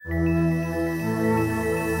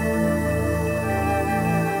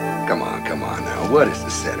what is the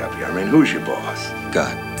setup here? I mean, who's your boss?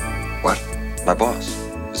 God. What? My boss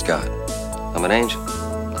is God. I'm an angel.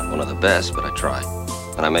 Not one of the best, but I try.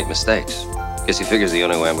 And I make mistakes. Guess he figures the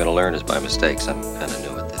only way I'm going to learn is by mistakes. I'm kind of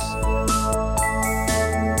new at this.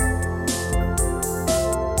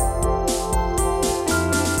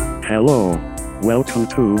 Hello. Welcome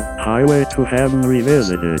to Highway to Heaven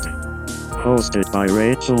Revisited. Hosted by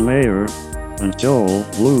Rachel Mayer and Joel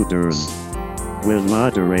Luders. With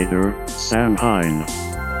moderator Sam Hine.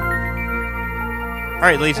 All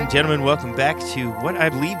right, ladies and gentlemen, welcome back to what I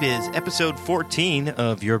believe is episode 14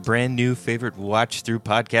 of your brand new favorite watch-through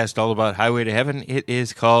podcast all about Highway to Heaven. It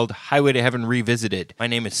is called Highway to Heaven Revisited. My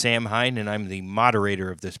name is Sam Hine, and I'm the moderator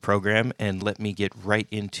of this program. And let me get right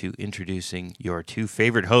into introducing your two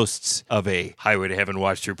favorite hosts of a Highway to Heaven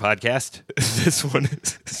watch-through podcast. This one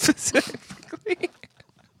is specifically...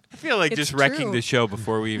 I feel like just wrecking the show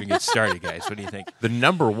before we even get started, guys. What do you think? The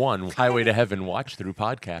number one Highway to Heaven watch-through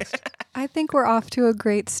podcast. I think we're off to a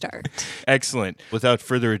great start. Excellent. Without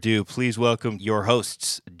further ado, please welcome your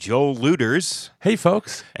hosts, Joel Luders. Hey,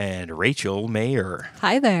 folks. And Rachel Mayer.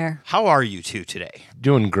 Hi there. How are you two today?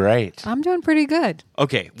 Doing great. I'm doing pretty good.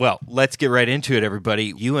 Okay, well, let's get right into it,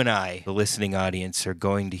 everybody. You and I, the listening audience, are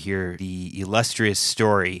going to hear the illustrious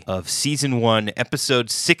story of Season 1, Episode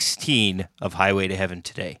 16 of Highway to Heaven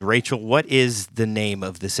today. Rachel, what is the name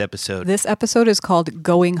of this episode? This episode is called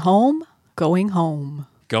Going Home, Going Home.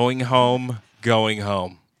 Going Home, Going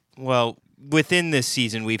Home. Well, within this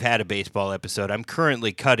season, we've had a baseball episode. I'm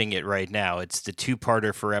currently cutting it right now. It's the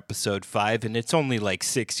two-parter for Episode 5, and it's only like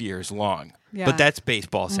 6 years long. Yeah. But that's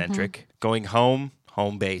baseball-centric. Going home,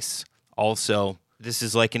 home base. Also, this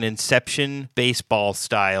is like an Inception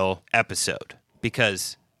baseball-style episode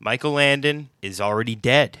because Michael Landon is already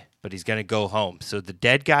dead, but he's going to go home. So the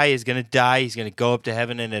dead guy is going to die. He's going to go up to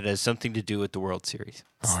heaven, and it has something to do with the World Series.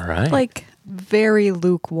 All right. Like, very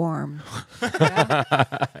lukewarm.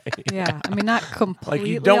 Yeah. I mean, not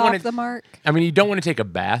completely off the mark. I mean, you don't want to take a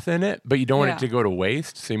bath in it, but you don't want Yeah. it to go to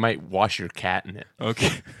waste, so you might wash your cat in it.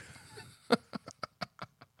 Okay.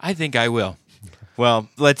 I think I will. Well,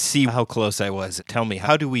 let's see how close I was. Tell me,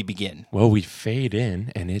 how do we begin? Well, we fade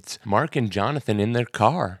in, and it's Mark and Jonathan in their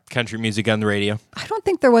car. Country music on the radio. I don't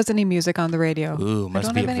think there was any music on the radio. Ooh, I must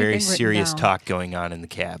don't be a have very anything written serious down. talk going on in the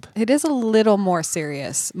cab. It is a little more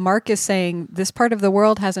serious. Mark is saying this part of the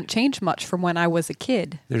world hasn't changed much from when I was a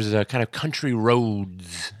kid. There's a kind of country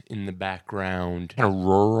roads in the background, kind of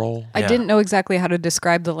rural. I didn't know exactly how to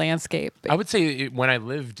describe the landscape. I would say when I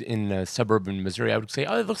lived in suburban Missouri, I would say,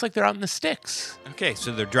 oh, it looks like they're out in the sticks. Okay,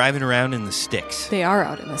 so they're driving around in the sticks. They are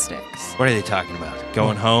out in the sticks. What are they talking about?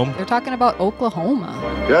 Going home? They're talking about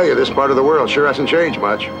Oklahoma. Tell you, this part of the world sure hasn't changed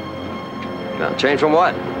much Now, change from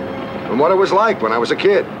what? from what it was like when I was a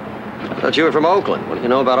kid. I thought you were from Oakland. What do you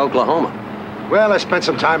know about Oklahoma? Well, I spent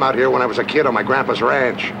some time out here when I was a kid on my grandpa's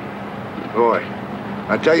ranch. Boy,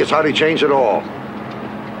 I tell you, it's hardly changed at all.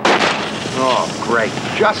 Oh, great.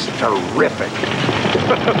 Just terrific.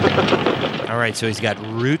 All right, so he's got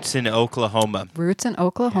roots in Oklahoma. Roots in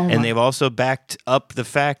Oklahoma. And they've also backed up the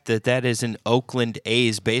fact that that is an Oakland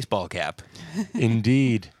A's baseball cap.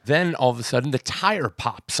 Indeed. Then all of a sudden, the tire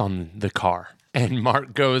pops on the car. And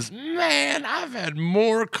Mark goes, man, I've had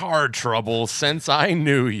more car trouble since I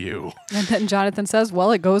knew you. And then Jonathan says,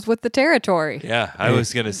 well, it goes with the territory. Yeah, I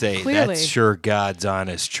was going to say, Clearly. that's sure God's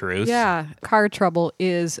honest truth. Yeah, car trouble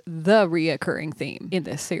is the reoccurring theme in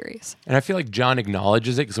this series. And I feel like John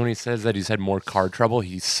acknowledges it because when he says that he's had more car trouble,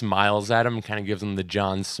 he smiles at him and kind of gives him the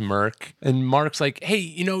John smirk. And Mark's like, hey,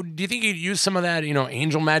 do you think you'd use some of that,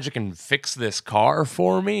 angel magic and fix this car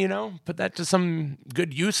for me, Put that to some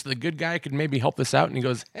good use. The good guy could maybe help this out. And he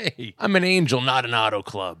goes, hey, I'm an angel, not an auto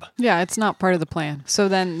club. Yeah, it's not part of the plan. So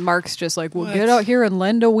then Mark's just like, well, get out here and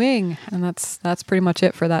lend a wing. And that's pretty much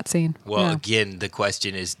it for that scene. Well, Yeah. again, the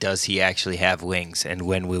question is, does he actually have wings, and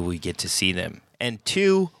when will we get to see them? And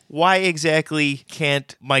two, why exactly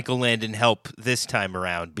can't Michael Landon help this time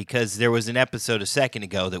around? Because there was an episode a second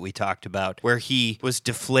ago that we talked about where he was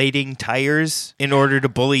deflating tires in order to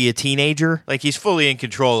bully a teenager. Like, he's fully in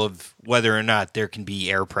control of whether or not there can be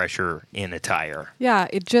air pressure in a tire. Yeah,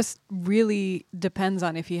 it just really depends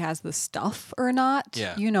on if he has the stuff or not.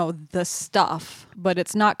 Yeah. The stuff, but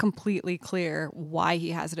it's not completely clear why he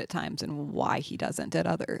has it at times and why he doesn't at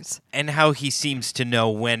others. And how he seems to know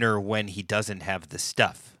when he doesn't have the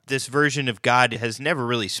stuff. this version of God has never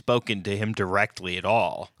really spoken to him directly at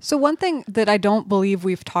all. So one thing that I don't believe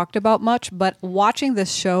we've talked about much, but watching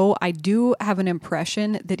this show, I do have an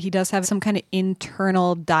impression that he does have some kind of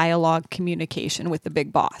internal dialogue communication with the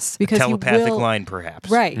big boss. Because Telepathic line, perhaps.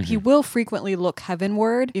 Right. He will frequently look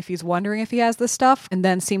heavenward if he's wondering if he has this stuff, and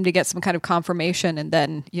then seem to get some kind of confirmation and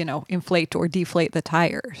then, inflate or deflate the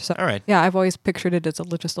tire. So, all right. Yeah, I've always pictured it as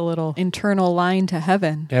just a little internal line to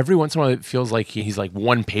heaven. Every once in a while, it feels like he's like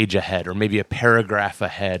one page ahead or maybe a paragraph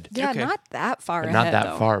ahead. Yeah, Okay. not that far ahead. Not that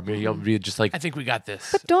though. far, but he'll be just like, I think we got this.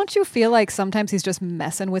 But don't you feel like sometimes he's just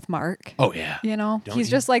messing with Mark? Oh, yeah. He's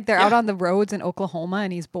just like they're out on the roads in Oklahoma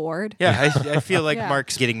and he's bored. Yeah, I feel like Yeah.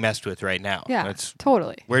 Mark's getting messed with right now. Yeah,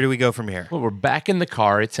 totally. Where do we go from here? Well, we're back in the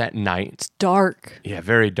car. It's at night. Dark. Yeah,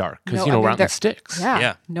 very dark. Because, No, we're out in they're- the sticks.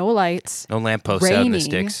 Yeah. No lights. No lampposts out in the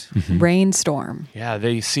Raining. sticks. Rainstorm. Yeah,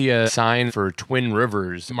 they see a sign for Twin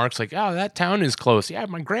Rivers. Mark's like, oh, that town is close. Yeah,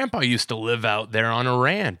 my grandpa used to live out there on a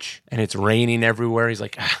ranch. And it's raining everywhere. He's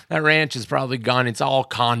like, that ranch is probably gone. It's all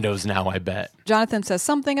condos now, I bet. Jonathan says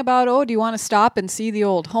something about, do you want to stop and see the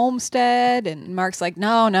old homestead? And Mark's like,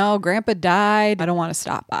 no, Grandpa died. I don't want to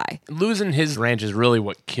stop by. Losing his ranch is really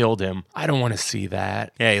what killed him. I don't want to see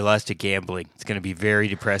that. Yeah, he lost to gambling. It's going to be very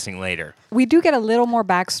depressing later. We do get a little more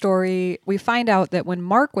backstory. We find out that when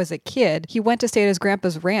Mark was a kid, he went to stay at his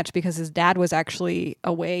grandpa's ranch because his dad was actually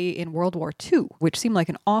away in World War II, which seemed like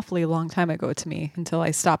an awfully long time ago to me until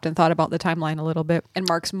I stopped and thought about the timeline a little bit. And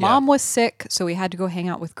Mark's mom was sick, so he had to go hang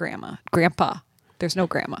out with Grandpa. There's no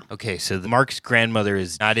grandma. Okay, so Mark's grandmother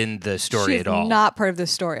is not in the story She's at all. not part of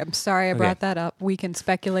this story. I'm sorry I brought that up. We can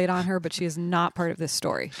speculate on her, but she is not part of this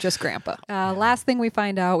story. Just grandpa. Last thing we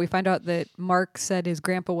find out that Mark said his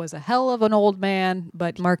grandpa was a hell of an old man,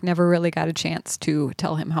 but Mark never really got a chance to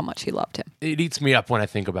tell him how much he loved him. It eats me up when I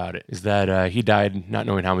think about it, is that he died not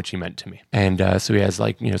knowing how much he meant to me. And so he has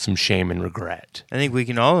some shame and regret. I think we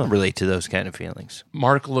can all relate to those kind of feelings.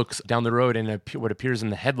 Mark looks down the road and what appears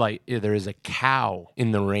in the headlight, there is a cow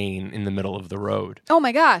in the rain in the middle of the road. Oh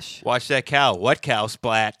my gosh. Watch that cow. What cow,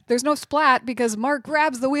 Splat? There's no splat because Mark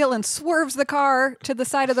grabs the wheel and swerves the car to the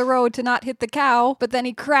side of the road to not hit the cow, but then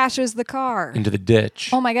he crashes the car. Into the ditch.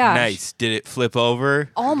 Oh my gosh. Nice. Did it flip over?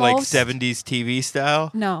 Almost. Like 70s TV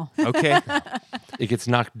style? No. Okay. It gets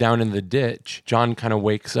knocked down in the ditch. John kind of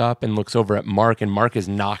wakes up and looks over at Mark, and Mark is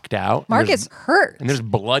knocked out. Mark is hurt. And there's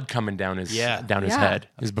blood coming down his Yeah. his Yeah. head.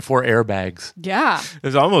 It was before airbags. Yeah, It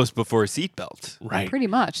was almost before seatbelts. Right. pretty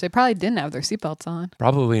much. They probably didn't have their seatbelts on.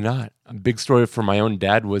 Probably not. A big story for my own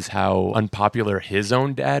dad was how unpopular his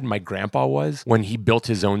own dad, my grandpa, was when he built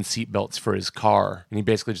his own seatbelts for his car. And he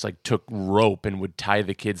basically just took rope and would tie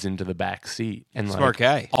the kids into the back seat. And Smart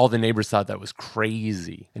guy. all the neighbors thought that was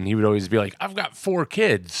crazy. And he would always be like, I've got 4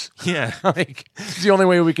 kids. Yeah. It's the only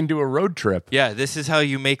way we can do a road trip. Yeah, this is how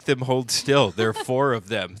you make them hold still. There are 4 of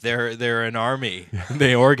them. They're an army.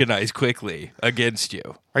 They organize quickly against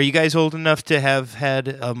you. Are you guys old enough to have had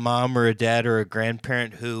a mom or a dad or a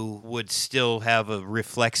grandparent who would still have a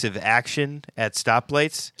reflexive action at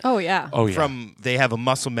stoplights? Oh, yeah. Oh, yeah. They have a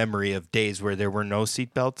muscle memory of days where there were no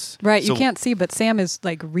seatbelts. Right, So- you can't see, but Sam is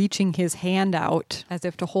reaching his hand out as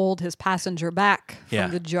if to hold his passenger back from Yeah.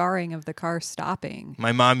 the jarring of the car stopping.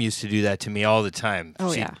 My mom used to do that to me all the time.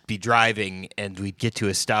 Oh, She'd yeah. be driving and we'd get to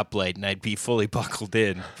a stoplight and I'd be fully buckled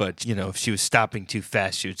in. But, if she was stopping too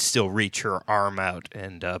fast, she would still reach her arm out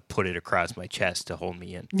and put it across my chest to hold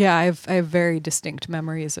me in. Yeah, I have very distinct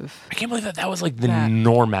memories of. I can't believe that was the That.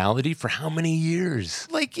 normality for how many years?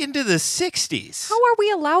 Like into the 60s. How are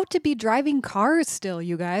we allowed to be driving cars still,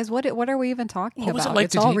 you guys? What are we even talking What was about? it like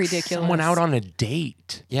It's to all take ridiculous. someone out on a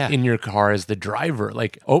date Yeah. in your car as the driver?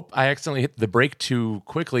 I accidentally hit the brake too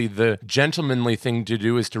quickly. The gentlemanly thing to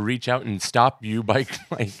do is to reach out and stop you by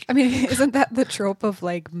I mean, isn't that the trope of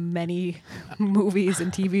many movies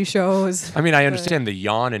and TV shows? I mean, I understand the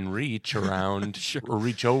yawn and reach around or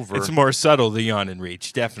reach over. It's more subtle, the yawn and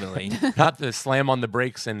reach, definitely. Not the slam on the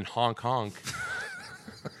brakes and honk honk.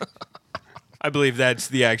 I believe that's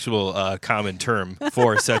the actual common term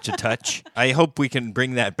for such a touch. I hope we can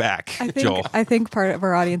bring that back, Joel. I think part of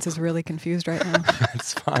our audience is really confused right now.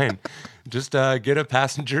 It's fine. Just get a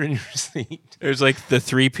passenger in your seat. There's the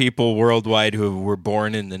 3 people worldwide who were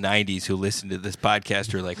born in the 90s who listen to this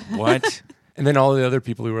podcast are like, what? And then all the other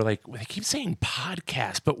people who were like, well, they keep saying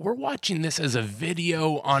podcast, but we're watching this as a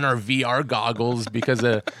video on our VR goggles because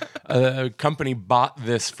a company bought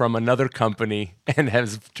this from another company and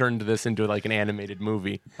has turned this into like an animated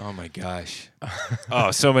movie. Oh my gosh.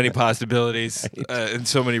 Oh, so many possibilities and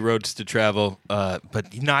so many roads to travel,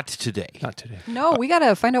 but not today. Not today. No, we got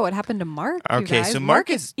to find out what happened to Mark. you Okay, guys. so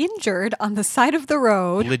Mark is injured on the side of the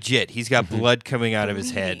road. Legit. He's got blood coming out of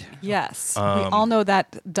his head. Yes. we all know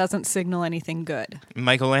that doesn't signal anything good.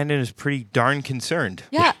 Michael Landon is pretty darn concerned.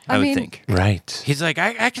 Yeah, I I would mean- think. Right. He's like,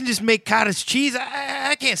 I can just make cottage cheese.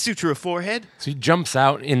 I can't suture a forehead. So he jumps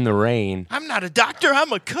out in the rain I'm not a doctor.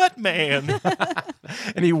 I'm a cut man.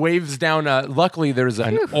 and he waves down. Luckily, there's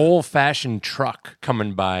an old-fashioned truck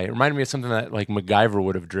coming by. It reminded me of something that like MacGyver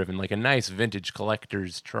would have driven, like a nice vintage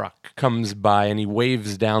collector's truck comes by, and he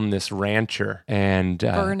waves down this rancher and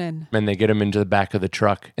Vernon. And they get him into the back of the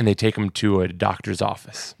truck, and they take him to a doctor's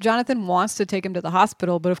office. Jonathan wants to take him to the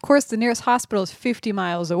hospital, but of course the nearest hospital is 50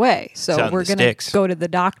 miles away. It's So out in we're the going to sticks. go to the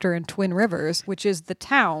doctor in Twin Rivers, which is the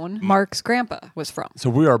town Mark's grandpa was from. So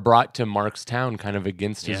we are brought to Mark's town kind of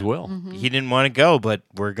against his will. He didn't want to go, but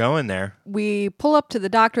we're going there. We pull up to the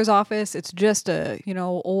doctor's office. It's just a,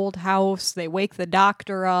 old house. They wake the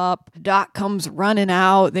doctor up. Doc comes running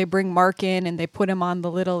out. They bring Mark in and they put him on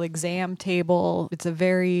the little exam table. It's a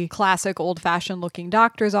very classic old-fashioned looking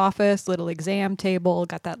doctor's office, little exam table,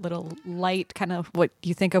 got that little light, kind of what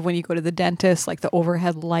you think of when you go to the dentist, like the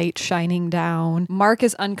overhead light shining down. Mark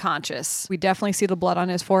is unconscious. We definitely see the blood on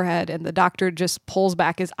his forehead, and the doctor just pulls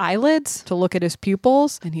back his eyelids to look at his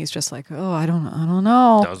pupils, and he's just like, oh, I don't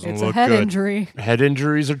know. Doesn't It's a look head good. injury. Head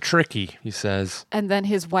injuries are tricky, he says. And then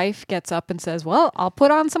his wife gets up and says, well, I'll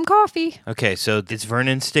put on some coffee. Okay, so is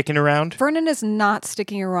Vernon sticking around? Vernon is not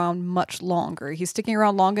sticking around much longer. He's sticking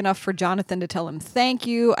around long enough for Jonathan to tell him, thank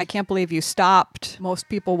you. I can't believe you stopped. Most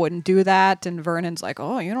people wouldn't do that. And Vernon's like,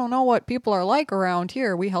 oh, you don't know what people are like around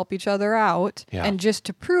here. We help each other out. Yeah. And just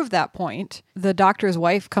to prove that point, the doctor's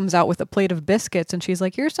wife comes out with a plate of biscuits and she's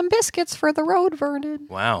like, here's some biscuits for the road, Vernon.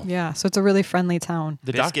 Wow. Yeah, so it's a really friendly town.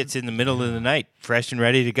 The Biscuits in the middle of the night, fresh and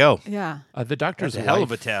ready to go. Yeah. The doctor's That's a hell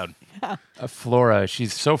of a wife, town. Flora,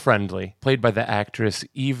 she's so friendly, played by the actress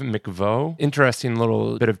Eve McVeigh. Interesting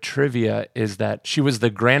little bit of trivia is that she was the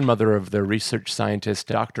grandmother of the research scientist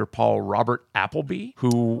Dr. Paul Robert Appleby,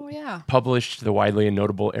 who published the widely and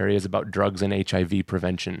notable areas about drugs and HIV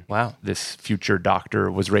prevention. Wow. This future doctor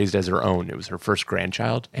was raised as her own. It was her first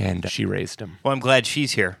grandchild, and she raised him. Well, I'm glad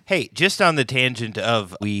she's here. Hey, just on the tangent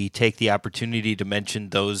of we take the opportunity to mention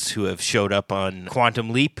those who have showed up on Quantum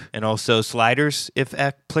Leap and also Sliders, if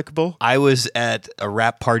applicable. I was at a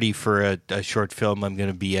wrap party for a short film I'm going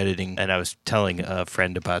to be editing, and I was telling a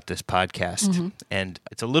friend about this podcast. And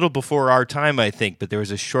it's a little before our time, I think, but there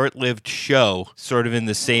was a short-lived show sort of in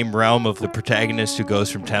the same realm of the protagonist who goes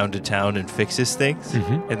from town to town and fixes things.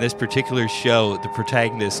 In this particular show, the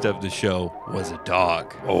protagonist of the show was a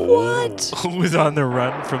dog. What? Who was on the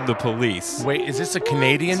run from the police. Wait, is this a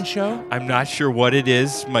Canadian show? I'm not sure what it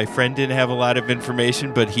is. My friend didn't have a lot of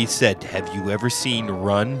information, but he said, have you ever seen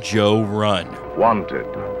Run, Joe, Run? Wanted,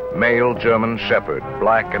 male German Shepherd,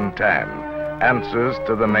 black and tan, answers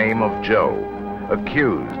to the name of Joe,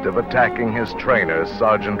 accused of attacking his trainer,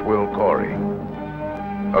 Sergeant Will Corey.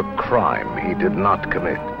 A crime he did not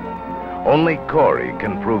commit. Only Corey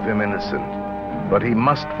can prove him innocent, but he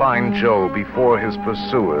must find Joe before his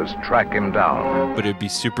pursuers track him down. But it'd be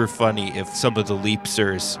super funny if some of the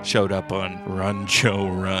leapsters showed up on Run, Joe,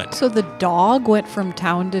 Run. So the dog went from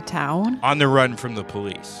town to town? On the run from the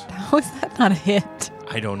police. How is that not a hit?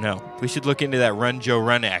 I don't know. We should look into that Run, Joe,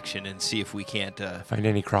 Run action and see if we can't... Find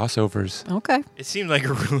any crossovers. Okay. It seemed like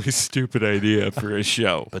a really stupid idea for a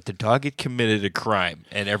show. But the dog had committed a crime.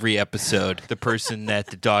 And every episode, the person that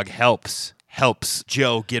the dog helps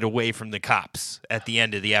Joe get away from the cops at the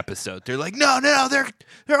end of the episode. They're like, no,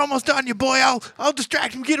 they're almost on you, boy. I'll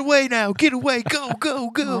distract them. Get away now. Get away. Go.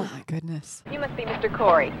 Oh my goodness. You must be Mr.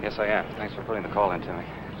 Corey. Yes, I am. Thanks for putting the call in to me.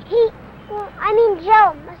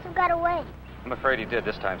 Joe must have got away. I'm afraid he did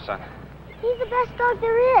this time, son. He's the best dog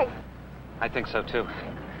there is. I think so, too.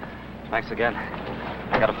 Thanks again.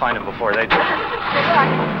 I gotta find him before they do.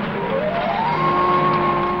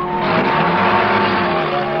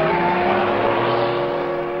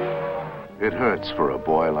 It hurts for a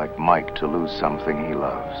boy like Mike to lose something he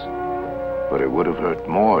loves. But it would have hurt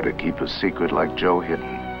more to keep a secret like Joe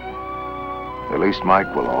hidden. At least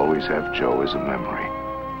Mike will always have Joe as a memory.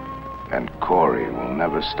 And Corey will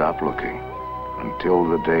never stop looking until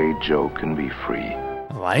the day Joe can be free.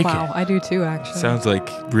 I like Wow, it. I do too, actually. Sounds like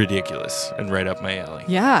ridiculous and right up my alley.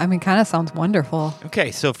 Yeah, I mean, kind of sounds wonderful.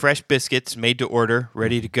 Okay, so fresh biscuits made to order,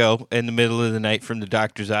 ready to go in the middle of the night from the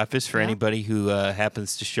doctor's office for anybody who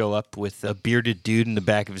happens to show up with a bearded dude in the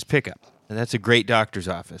back of his pickup. And that's a great doctor's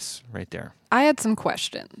office right there. I had some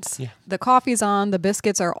questions. Yeah. The coffee's on, the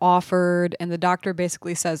biscuits are offered, and the doctor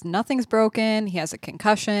basically says nothing's broken. He has a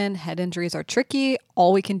concussion. Head injuries are tricky.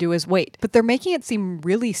 All we can do is wait. But they're making it seem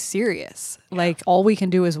really serious. Like all we can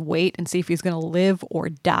do is wait and see if he's going to live or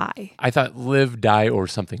die. I thought live, die, or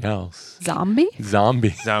something else. Zombie? Zombie.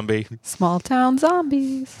 Zombie. Small town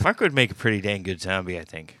zombies. Mark would make a pretty dang good zombie, I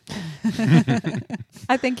think.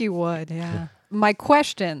 I think you would, yeah. My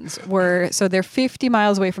questions were, so they're 50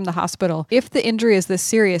 miles away from the hospital. If the injury is this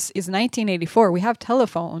serious, is 1984. We have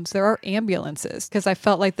telephones. There are ambulances. Because I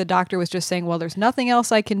felt like the doctor was just saying, well, there's nothing else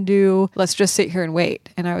I can do. Let's just sit here and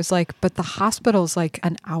wait. And I was like, but the hospital's like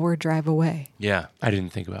an hour drive away. Yeah. I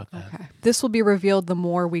didn't think about that. Okay. This will be revealed the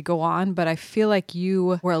more we go on, but I feel like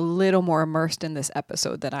you were a little more immersed in this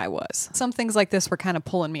episode than I was. Some things like this were kind of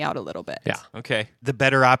pulling me out a little bit. Yeah. Okay. The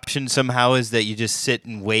better option somehow is that you just sit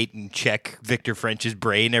and wait and check Victor French's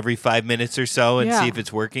brain every 5 minutes or so and Yeah. see if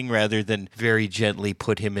it's working rather than very gently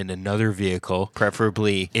put him in another vehicle,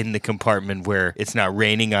 preferably in the compartment where it's not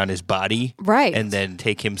raining on his body. Right. And then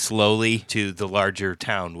take him slowly to the larger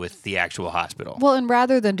town with the actual hospital. Well, and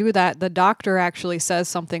rather than do that, the doctor actually says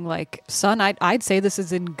something like, son, I'd say this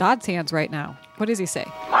is in God's hands right now. What does he say?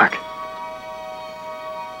 Mark.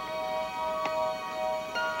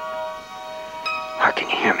 Mark, can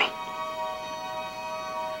you hear me?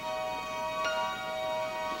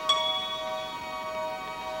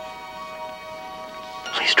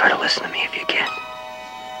 Please try to listen to me if you can.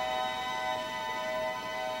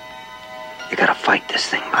 You gotta fight this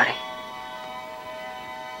thing, buddy.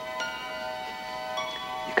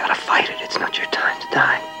 You gotta fight it. It's not your time to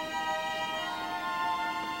die.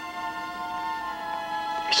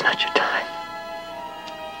 It's not your time.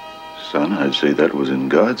 Son, I'd say that was in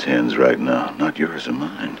God's hands right now, not yours or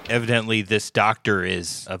mine. Evidently, this doctor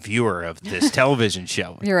is a viewer of this television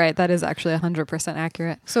show. You're right. That is actually 100%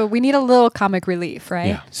 accurate. So we need a little comic relief, right?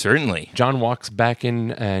 Yeah. Certainly. John walks back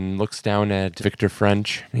in and looks down at Victor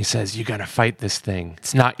French. And he says, you got to fight this thing.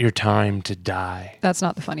 It's not your time to die. That's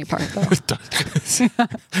not the funny part, though.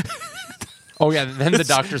 Oh, yeah. Then the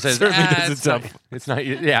doctor says, Certainly doesn't it's not, sound- it's not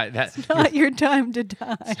your, yeah, that's Not your time to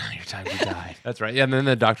die. not your time to die. That's right. Yeah, and then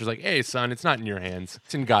the doctor's like, hey, son, it's not in your hands.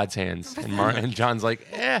 It's in God's hands. And John's like,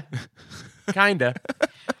 kinda.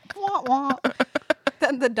 Wah, wah.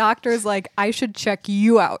 Then the doctor's like, I should check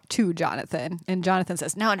you out too, Jonathan. And Jonathan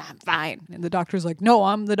says, no, I'm fine. And the doctor's like, no,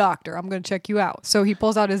 I'm the doctor. I'm going to check you out. So he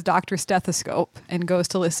pulls out his doctor's stethoscope and goes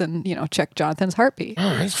to listen, check Jonathan's heartbeat.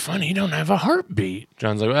 Oh, that's funny. You don't have a heartbeat.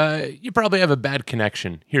 John's like, you probably have a bad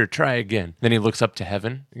connection. Here, try again. Then he looks up to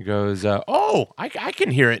heaven. He goes, I can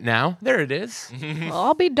hear it now. There it is. Well,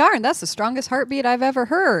 I'll be darned. That's the strongest heartbeat I've ever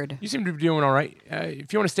heard. You seem to be doing all right.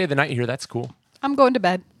 If you want to stay the night here, that's cool. I'm going to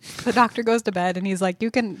bed. The doctor goes to bed and he's like, you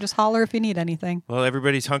can just holler if you need anything. Well,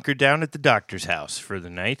 everybody's hunkered down at the doctor's house for the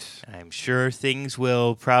night. I'm sure things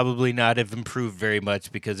will probably not have improved very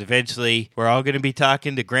much because eventually we're all going to be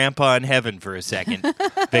talking to Grandpa in heaven for a second.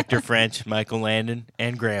 Victor French, Michael Landon,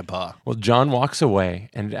 and Grandpa. Well, John walks away,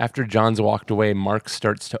 and after John's walked away, Mark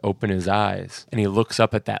starts to open his eyes, and he looks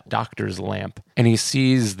up at that doctor's lamp, and he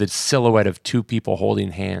sees the silhouette of two people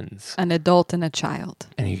holding hands, An adult and a child.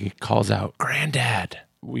 and he calls out, Granddad.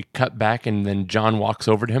 We cut back, and then John walks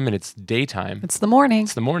over to him, and it's daytime. It's the morning.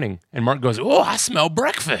 It's the morning. And Mark goes, oh, I smell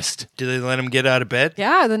breakfast. Do they let him get out of bed?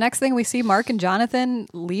 Yeah, the next thing we see Mark and Jonathan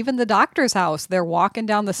leaving the doctor's house. They're walking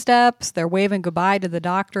down the steps. They're waving goodbye to the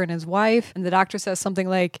doctor and his wife. And the doctor says something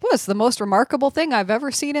like, well, it's the most remarkable thing I've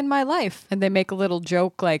ever seen in my life. And they make a little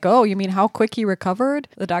joke like, oh, you mean how quick he recovered?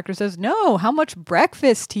 The doctor says, no, how much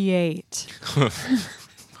breakfast he ate.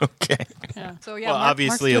 Okay. Yeah. So yeah, Well,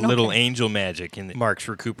 obviously a Mark's doing little okay. angel magic in Mark's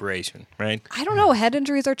recuperation, right? I don't know. Head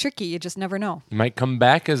injuries are tricky. You just never know. He might come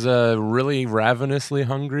back as a really ravenously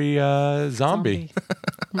hungry zombie.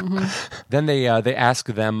 Then they ask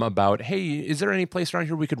them about, hey, is there any place around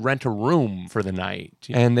here we could rent a room for the night?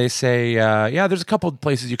 And they say, yeah, there's a couple of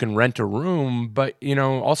places you can rent a room, but,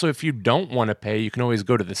 also if you don't want to pay, you can always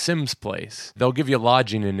go to the Sims place. They'll give you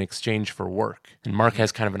lodging in exchange for work. And Mark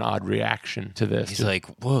has kind of an odd reaction to this. He's like,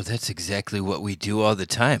 whoa, that's exactly what we do all the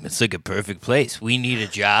time. It's like a perfect place. We need a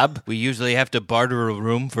job. We usually have to barter a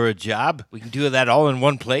room for a job. We can do that all in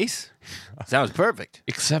one place. Sounds perfect.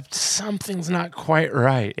 Except something's not quite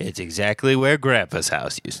right. It's exactly where Grandpa's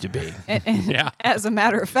house used to be. And Yeah. as a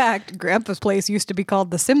matter of fact, Grandpa's place used to be called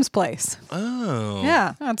the Sims place. Oh.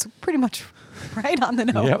 Yeah, that's pretty much Right on the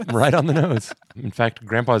nose. Yep, right on the nose. In fact,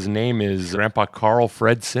 Grandpa's name is Grandpa Carl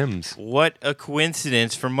Fred Sims. What a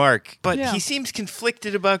coincidence for Mark. But Yeah. he seems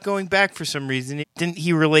conflicted about going back for some reason. Didn't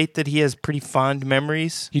he relate that he has pretty fond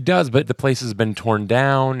memories? He does, but the place has been torn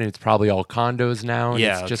down, and it's probably all condos now, and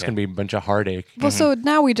Yeah, it's just okay. going to be a bunch of heartache. Well, so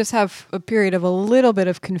now we just have a period of a little bit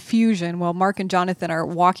of confusion while Mark and Jonathan are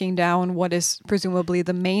walking down what is presumably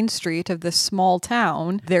the main street of this small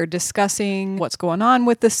town. They're discussing what's going on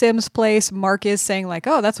with the Sims place. Mark is saying like,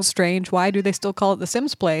 oh, that's strange. Why do they still call it the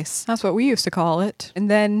Sims place? That's what we used to call it. And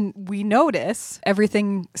then we notice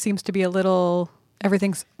everything seems to be a little...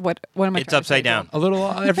 Everything's what am I? It's trying to upside say? down. A little,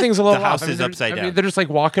 everything's a little The house off. is they're- upside down. They're just like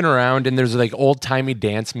walking around, and there's like old timey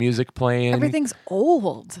dance music playing. Everything's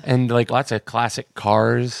old. And like lots of classic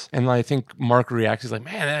cars. And I think Mark reacts, he's like,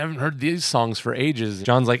 man, I haven't heard these songs for ages.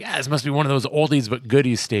 John's like, this must be one of those oldies but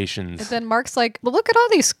goodies stations. And then Mark's like, well, look at all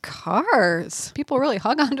these cars. People really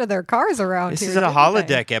hung onto their cars around This here. is a didn't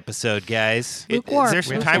holodeck they? episode, guys. Lukewarm, Is there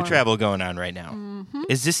some time lukewarm. travel going on right now?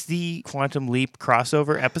 Is this the Quantum Leap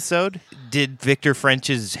crossover episode? Did Victor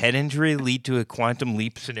French's head injury lead to a Quantum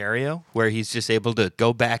Leap scenario where he's just able to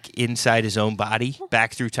go back inside his own body,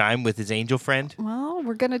 back through time with his angel friend? Well,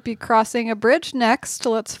 we're going to be crossing a bridge next.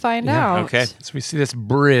 Let's find out. Okay. So we see this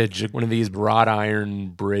bridge, one of these wrought iron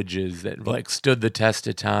bridges that like stood the test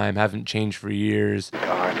of time, haven't changed for years.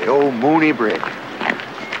 The old Mooney Bridge.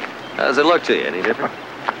 How does it look to you? Any different?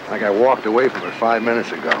 Like I walked away from it 5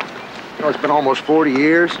 minutes ago. You know, it's been almost 40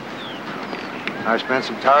 years. I spent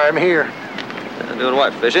some time here. Doing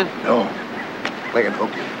what, fishing? No, playing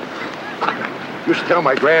hooky. Used to tell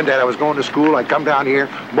my granddad I was going to school. I'd come down here,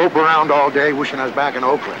 mope around all day, wishing I was back in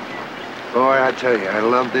Oakland. Boy, I tell you, I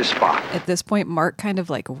love this spot. At this point, Mark kind of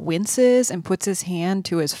like winces and puts his hand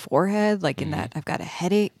to his forehead, like in that I've got a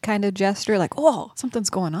headache kind of gesture, like, oh, something's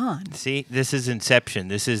going on. See, this is Inception.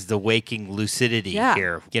 This is the waking lucidity Yeah.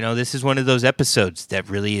 here. You know, this is one of those episodes that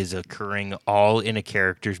really is occurring all in a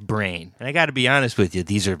character's brain. And I got to be honest with you,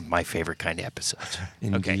 these are my favorite kind of episodes.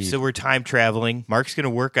 Okay, Indeed. so we're time traveling. Mark's going to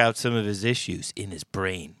work out some of his issues in his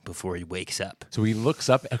brain before he wakes up. So he looks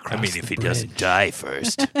up across I mean, the if he bridge. doesn't die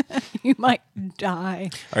first. You might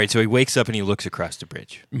die. All right, so he wakes up and he looks across the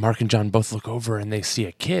bridge. Mark and John both look over and they see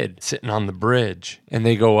a kid sitting on the bridge. And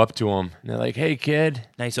they go up to him. And they're like, hey, kid,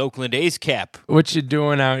 Nice Oakland A's cap. what you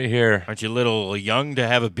doing out here? Aren't you a little young to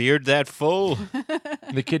have a beard that full?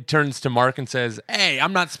 The kid turns to Mark and says, hey,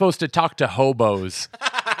 I'm not supposed to talk to hobos.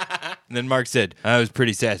 And then Mark said, I was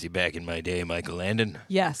pretty sassy back in my day, Michael Landon.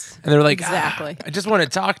 Yes. And they're like, Exactly. I just want to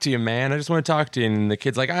talk to you, man. I just want to talk to you. And the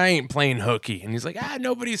kid's like, I ain't playing hooky. And he's like,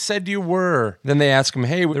 nobody said you were. Then they ask him,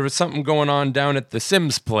 hey, there was something going on down at the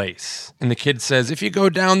Sims place. And the kid says, if you go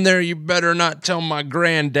down there, you better not tell my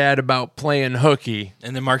granddad about playing hooky.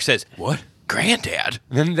 And then Mark says, what? Granddad?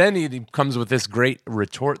 And then he comes with this great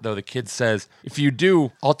retort, though. The kid says, if you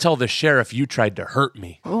do, I'll tell the sheriff you tried to hurt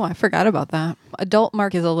me. Oh, I forgot about that. Adult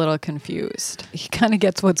Mark is a little confused. He kind of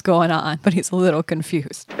gets what's going on, but he's a little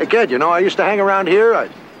confused. Hey, kid, you know, I used to hang around here. I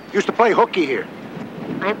used to play hooky here.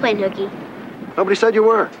 I'm playing hooky. Nobody said you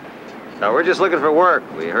were. No, we're just looking for work.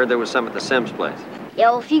 We heard there was some at the Sims place. Yeah,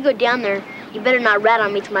 well, if you go down there, you better not rat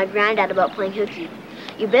on me to my granddad about playing hooky.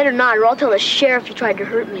 You better not, or I'll tell the sheriff you tried to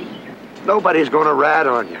hurt me. Nobody's going to rat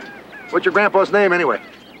on you. What's your grandpa's name, anyway?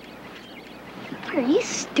 Are you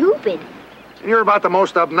stupid? You're about the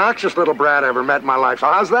most obnoxious little brat I ever met in my life, so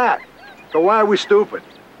how's that? So why are we stupid?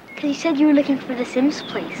 Because you said you were looking for the Sims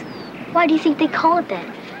place. Why do you think they call it that?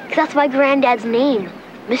 Because that's my granddad's name,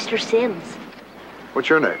 Mr. Sims. What's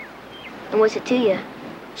your name? And what's it to you?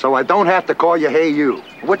 So I don't have to call you Hey You.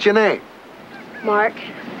 What's your name? Mark.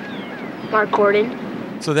 Mark Gordon.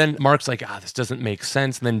 So then Mark's like, this doesn't make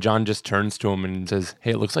sense. And then John just turns to him and says,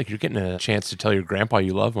 hey, it looks like you're getting a chance to tell your grandpa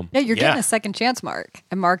you love him. Yeah, you're getting a second chance, Mark.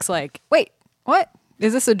 And Mark's like, wait, what?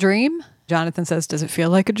 Is this a dream? Jonathan says, does it feel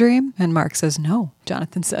like a dream? And Mark says, no.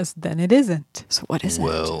 Jonathan says, then it isn't. So what is it?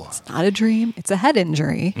 It's not a dream. It's a head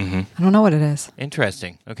injury. I don't know what it is.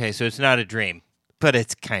 Interesting. Okay, so it's not a dream, but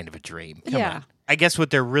it's kind of a dream. Come Yeah. on. I guess what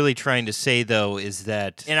they're really trying to say, though, is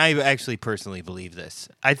that, and I actually personally believe this,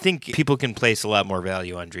 I think people can place a lot more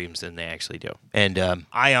value on dreams than they actually do. And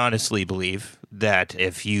I honestly believe that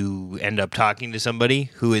if you end up talking to somebody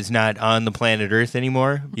who is not on the planet Earth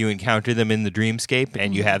anymore, you encounter them in the dreamscape,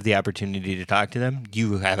 and you have the opportunity to talk to them,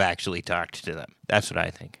 you have actually talked to them. That's what I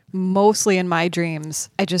think. Mostly in my dreams,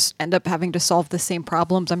 I just end up having to solve the same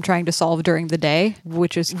problems I'm trying to solve during the day,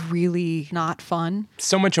 which is really not fun.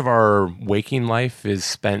 So much of our waking life is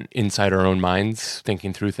spent inside our own minds,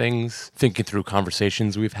 thinking through things, thinking through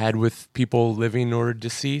conversations we've had with people living or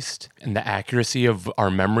deceased, and the accuracy of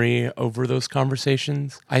our memory over those conversations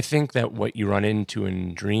conversations. I think that what you run into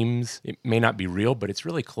in dreams, it may not be real, but it's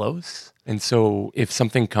really close. And so if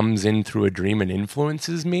something comes in through a dream and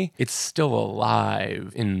influences me, it's still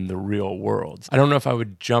alive in the real world. I don't know if I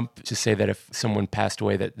would jump to say that if someone passed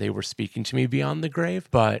away that they were speaking to me beyond the grave,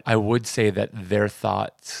 but I would say that their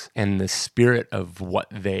thoughts and the spirit of what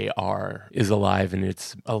they are is alive, and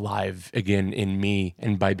it's alive again in me.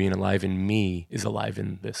 And by being alive in me is alive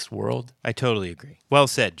in this world. I totally agree. Well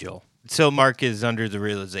said, Joel. So Mark is under the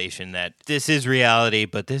realization that this is reality,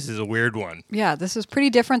 but this is a weird one. Yeah, this is pretty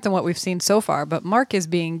different than what we've seen so far, but Mark is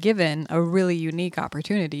being given a really unique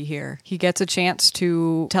opportunity here. He gets a chance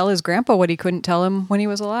to tell his grandpa what he couldn't tell him when he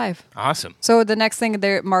was alive. Awesome. So the next thing,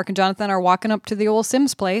 Mark and Jonathan are walking up to the old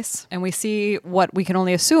Sims place, and we see what we can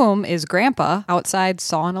only assume is Grandpa outside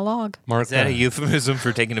sawing a log. Mark, Is that a euphemism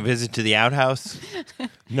for taking a visit to the outhouse?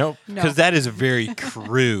 Nope. Because that is a very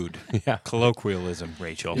crude colloquialism,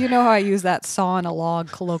 Rachel. You know how I use that sawing a log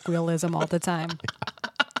colloquialism all the time.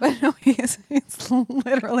 But no, he's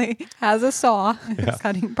literally has a saw. He's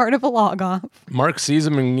cutting part of a log off. Mark sees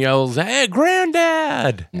him and yells, "Hey,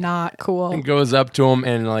 Granddad!" Not cool. And goes up to him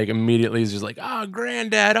and like immediately is just like, "Oh,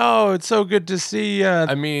 Granddad! Oh, it's so good to see you.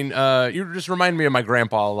 I mean, you just remind me of my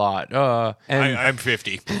grandpa a lot." I'm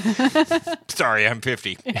 50. Sorry, I'm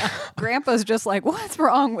 50. Yeah. Grandpa's just like, "What's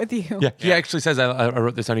wrong with you?" Yeah, he actually says, I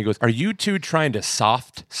wrote this down. He goes, "Are you two trying to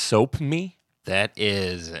soft soap me?" That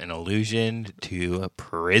is an allusion to a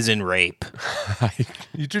prison rape.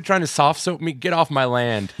 You two trying to soft soap me? Get off my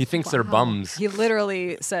land. He thinks they're bums. He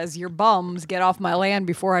literally says, "You're bums. Get off my land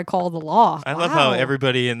before I call the law." I love how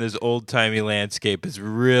everybody in this old-timey landscape is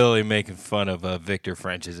really making fun of Victor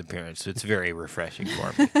French's appearance. It's very refreshing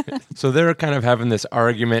for me. So they're kind of having this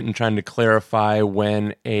argument and trying to clarify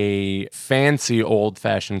when a fancy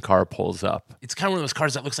old-fashioned car pulls up. It's kind of one of those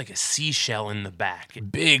cars that looks like a seashell in the back.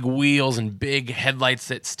 Big wheels and big headlights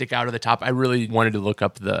that stick out of the top. I really wanted to look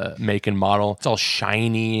up the make and model. It's all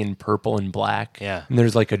shiny and purple and black. Yeah. And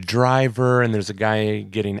there's like a driver and there's a guy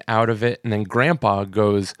getting out of it. And then Grandpa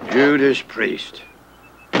goes, "Judas Priest.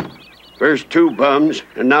 First 2 bums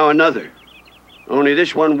and now another. Only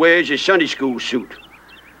this one wears his Sunday school suit."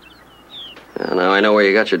 Now I know where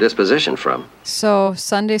you got your disposition from. So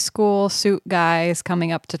Sunday school suit guy is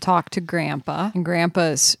coming up to talk to Grandpa, and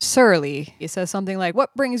Grandpa's surly. He says something like,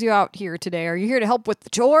 "What brings you out here today? Are you here to help with the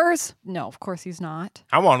chores?" No, of course he's not.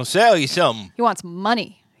 I want to sell you something. He wants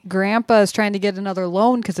money. Grandpa is trying to get another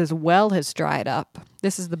loan because his well has dried up.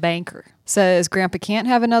 This is the banker. Says Grandpa can't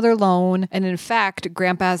have another loan, and in fact,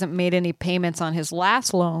 Grandpa hasn't made any payments on his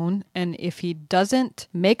last loan, and if he doesn't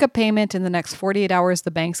make a payment in the next 48 hours, the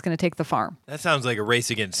bank's going to take the farm. That sounds like a race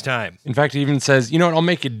against time. in fact, he even says, "You know what, I'll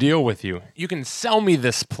make a deal with you. You can sell me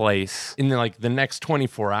this place in the next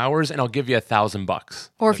 24 hours and I'll give you $1,000.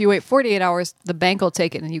 Or if you wait 48 hours, the bank will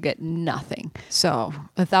take it and you get nothing. So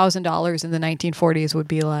 $1,000 in the 1940s would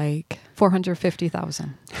be like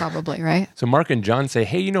 $450,000, probably, right? So Mark and John say,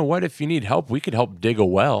 "Hey, you know what? If you need help, we could help dig a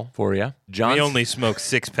well for you." John, We only smoke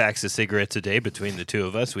 6 packs of cigarettes a day between the two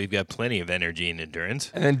of us. We've got plenty of energy and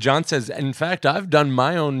endurance. and then John says, "In fact, I've done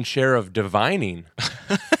my own share of divining."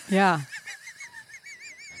 Yeah.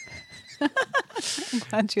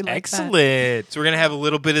 Glad you like Excellent. that. So we're going to have a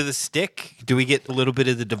little bit of the stick. Do we get a little bit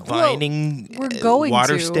of the divining We're going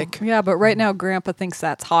water to. stick? Yeah, but right now Grandpa thinks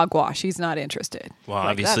that's hogwash. He's not interested. Well, Like,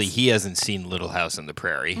 obviously that's- he hasn't seen Little House on the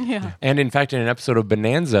Prairie. Yeah. And in fact, in an episode of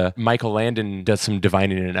Bonanza, Michael Landon does some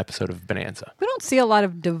divining in an episode of Bonanza. We don't see a lot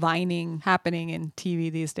of divining happening in TV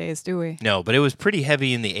these days, do we? No, but it was pretty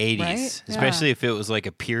heavy in the 80s, Right? especially Yeah. if it was like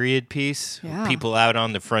a period piece. Yeah. People out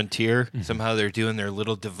on the frontier, somehow they're doing their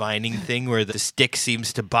little divining thing where the stick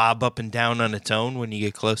seems to bob up and down on its own when you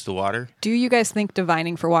get close to water. Do you guys think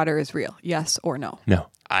divining for water is real? Yes or no? No.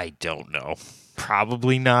 I don't know.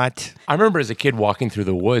 Probably not. I remember as a kid walking through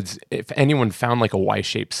the woods, if anyone found like a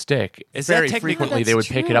Y-shaped stick, Is that very technically- frequently they That's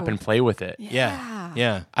would pick it up true. and play with it.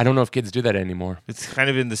 Yeah. I don't know if kids do that anymore. It's kind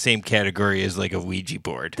of in the same category as like a Ouija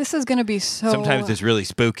board. This is going to be so... Sometimes it's really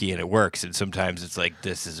spooky and it works, and sometimes it's like,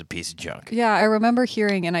 this is a piece of junk. Yeah, I remember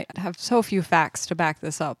hearing, and I have so few facts to back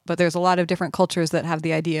this up, but there's a lot of different cultures that have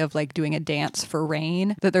the idea of like doing a dance for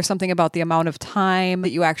rain, that there's something about the amount of time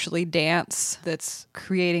that you actually dance that's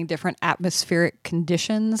creating different atmospheric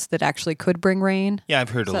conditions that actually could bring rain. Yeah, I've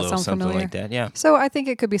heard Does a that little sound something familiar? like that. Yeah. So I think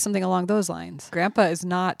it could be something along those lines. Grandpa is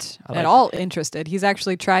not at all interested. He's He's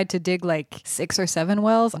actually tried to dig like 6 or 7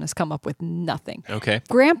 wells and has come up with nothing. Okay.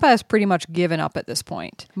 Grandpa has pretty much given up at this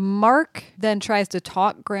point. Mark then tries to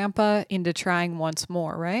talk Grandpa into trying once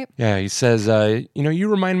more, right? Yeah, he says, you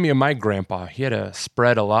remind me of my grandpa. He had a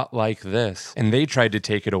spread a lot like this. And they tried to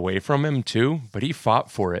take it away from him too, but he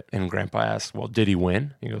fought for it. And Grandpa asked, well, did he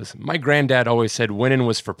win? He goes, my granddad always said winning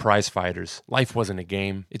was for prize fighters. Life wasn't a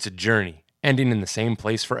game. It's a journey, ending in the same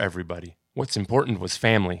place for everybody. What's important was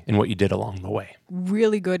family and what you did along the way.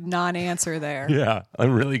 Really good non-answer there. Yeah, a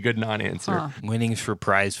really good non-answer. Huh. Winnings for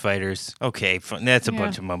prize fighters. Okay, that's a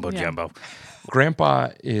bunch of mumbo jumbo. Grandpa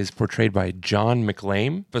is portrayed by John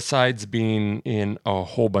McLean, besides being in a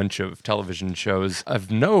whole bunch of television shows.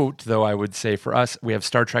 Of note, though, I would say for us, we have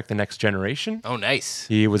Star Trek The Next Generation. Oh, nice.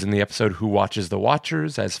 He was in the episode Who Watches the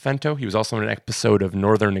Watchers as Fento. He was also in an episode of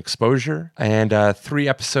Northern Exposure and 3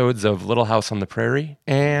 episodes of Little House on the Prairie.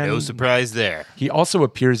 And no surprise there. He also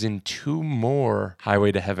appears in 2 more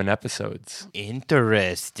Highway to Heaven episodes.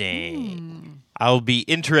 Interesting. I'll be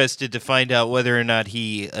interested to find out whether or not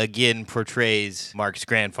he again portrays Mark's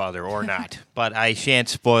grandfather or not. But I shan't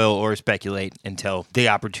spoil or speculate until the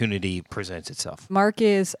opportunity presents itself. Mark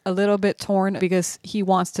is a little bit torn because he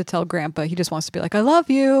wants to tell Grandpa. He just wants to be like, I love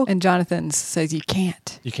you. And Jonathan says, you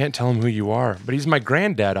can't. You can't tell him who you are. But he's my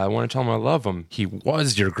granddad. I want to tell him I love him. He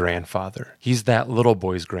was your grandfather. He's that little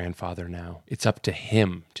boy's grandfather now. It's up to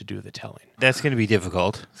him to do the telling. That's going to be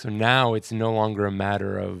difficult. So now it's no longer a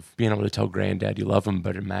matter of being able to tell granddad you love him,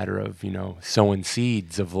 but a matter of, sowing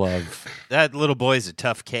seeds of love. That little boy's a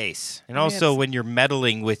tough case. And also when you're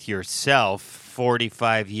meddling with yourself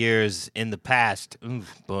 45 years in the past, ooh,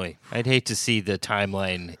 boy, I'd hate to see the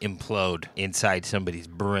timeline implode inside somebody's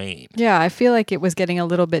brain. Yeah, I feel like it was getting a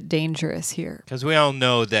little bit dangerous here. Because we all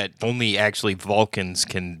know that only actually Vulcans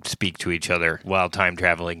can speak to each other while time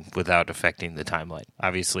traveling without affecting the timeline.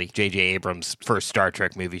 Obviously, J.J. Abrams' first Star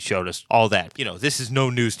Trek movie showed us all that. This is no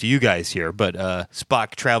news to you guys here, but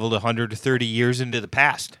Spock traveled 130 years into the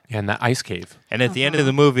past. Yeah, in that ice cave. And at the end of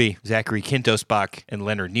the movie, Zachary Quinto Spock and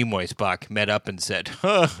Leonard Nimoy Spock met up and said,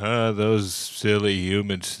 those silly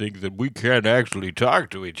humans think that we can't actually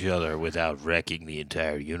talk to each other without wrecking the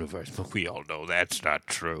entire universe. But we all know that's not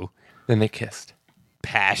true. Then they kissed.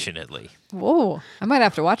 Passionately. Whoa, I might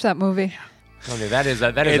have to watch that movie. Okay, that's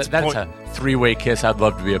a 3-way kiss I'd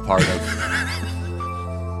love to be a part of.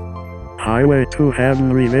 Highway to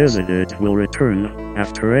Heaven Revisited will return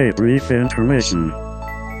after a brief intermission.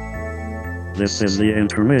 This is the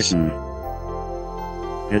intermission.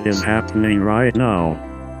 It is happening right now.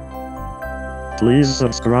 Please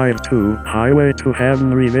subscribe to Highway to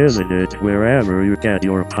Heaven Revisited wherever you get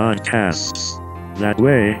your podcasts. That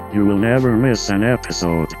way, you will never miss an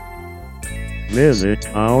episode. Visit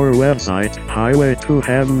our website,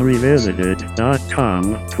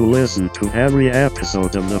 highwaytoheavenrevisited.com, to listen to every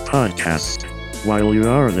episode of the podcast. While you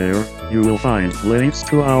are there, you will find links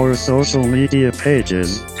to our social media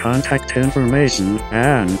pages, contact information,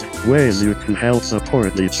 and ways you can help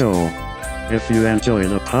support the show. If you enjoy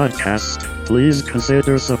the podcast, please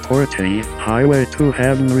consider supporting Highway to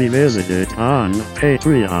Heaven Revisited on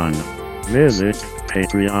Patreon. Visit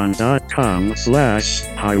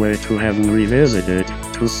patreon.com/Highway to Heaven Revisited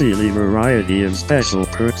to see the variety of special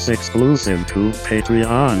perks exclusive to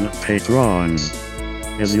Patreon patrons.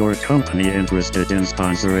 Is your company interested in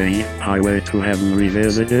sponsoring Highway to Heaven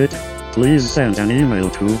Revisited? Please send an email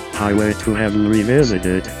to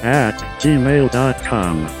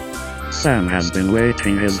highwaytoheavenrevisited@gmail.com. Sam has been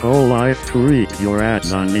waiting his whole life to read your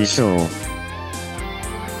ads on the show.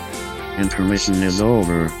 Intermission is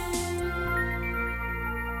over.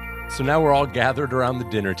 So now we're all gathered around the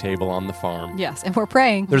dinner table on the farm. Yes, and we're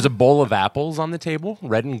praying. There's a bowl of apples on the table,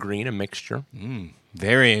 red and green, a mixture.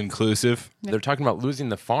 Very inclusive. They're talking about losing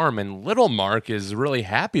the farm, and little Mark is really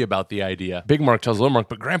happy about the idea. Big Mark tells little Mark,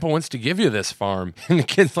 but Grandpa wants to give you this farm. And the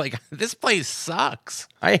kid's like, this place sucks.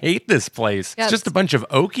 I hate this place. Yeah, it's just a bunch of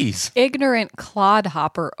Okies. Ignorant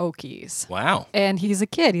clodhopper Okies. Wow. And he's a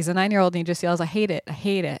kid. He's a 9-year-old, and he just yells, I hate it,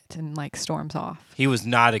 and storms off. He was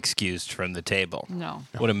not excused from the table. No.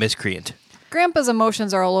 What a miscreant. Grandpa's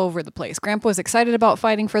emotions are all over the place. Grandpa was excited about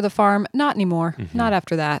fighting for the farm. Not anymore. Not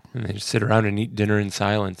after that. And they just sit around and eat dinner in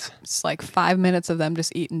silence. It's like 5 minutes of them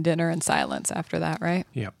just eating dinner in silence after that, right?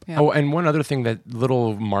 Yep. Yeah. Oh, and one other thing that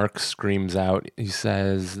little Mark screams out, he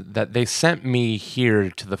says that they sent me here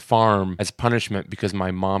to the farm as punishment because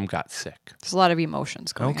my mom got sick. There's a lot of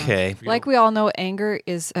emotions going on. Okay. Like we all know, anger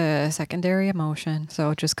is a secondary emotion.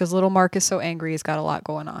 So just because little Mark is so angry, he's got a lot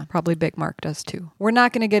going on. Probably Big Mark does too. We're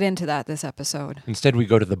not going to get into that this episode. episode. Instead, we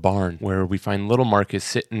go to the barn where we find little Marcus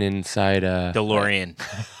sitting inside a DeLorean.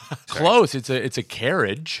 Close. It's a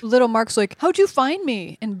carriage. Little Mark's like, how'd you find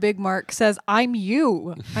me? And Big Mark says, I'm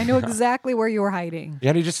you. I know exactly where you were hiding. Yeah,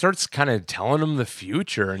 and he just starts kind of telling him the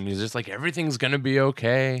future, and he's just like, everything's going to be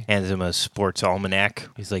okay. Hands him a sports almanac.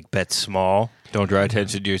 He's like, bet small. Don't draw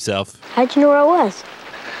attention to yourself. How'd you know where I was?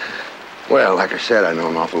 Well, like I said, I know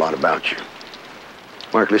an awful lot about you.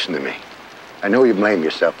 Mark, listen to me. I know you blame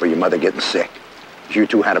yourself for your mother getting sick. You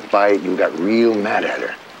two had a fight, you got real mad at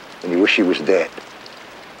her, and you wish she was dead.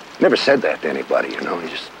 Never said that to anybody, you know. You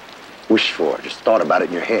just wished for it, just thought about it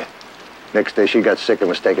in your head. Next day, she got sick and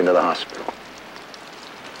was taken to the hospital.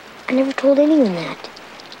 I never told anyone that.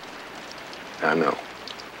 I know.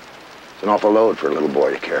 It's an awful load for a little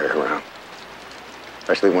boy to carry around.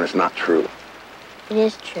 Especially when it's not true. It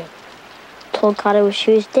is true. I told Cotto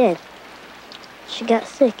she was dead. She got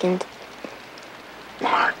sick and...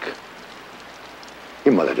 Mark,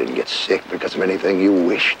 your mother didn't get sick because of anything you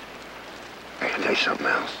wished. I can tell you something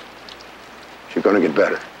else. She's gonna get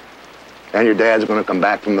better. And your dad's gonna come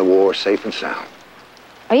back from the war safe and sound.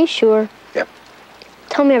 Are you sure? Yep.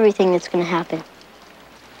 Tell me everything that's gonna happen.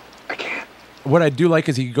 I can't. What I do like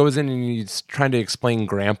is he goes in and he's trying to explain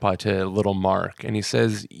Grandpa to little Mark. And he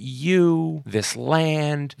says, you, this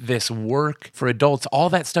land, this work for adults, all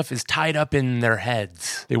that stuff is tied up in their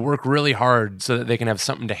heads. They work really hard so that they can have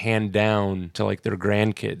something to hand down to like their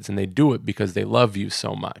grandkids. And they do it because they love you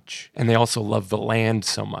so much. And they also love the land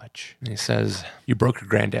so much. And he says, you broke your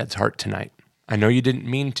granddad's heart tonight. I know you didn't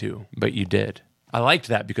mean to, but you did. I liked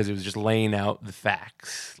that because it was just laying out the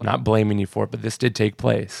facts, not blaming you for it, but this did take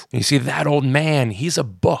place. And you see, that old man, he's a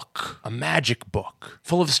book, a magic book,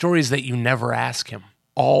 full of stories that you never ask him.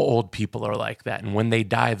 All old people are like that, and when they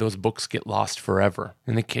die, those books get lost forever.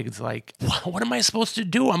 And the kid's like, what am I supposed to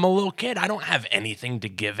do? I'm a little kid. I don't have anything to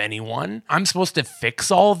give anyone. I'm supposed to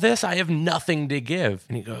fix all this? I have nothing to give.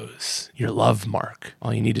 And he goes, your love, Mark.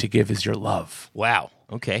 All you need to give is your love. Wow.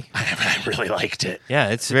 Okay. I really liked it. Yeah,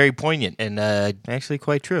 it's very poignant and actually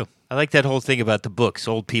quite true. I like that whole thing about the books.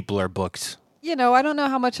 Old people are books. You know, I don't know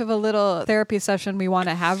how much of a little therapy session we want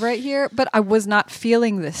to have right here, but I was not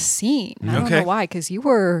feeling the scene. I don't know why, because you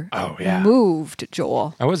were moved,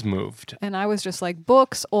 Joel. I was moved. And I was just like,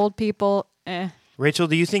 books, old people, Rachel,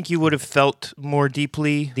 do you think you would have felt more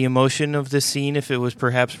deeply the emotion of this scene if it was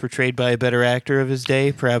perhaps portrayed by a better actor of his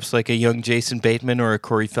day? Perhaps like a young Jason Bateman or a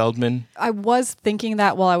Corey Feldman? I was thinking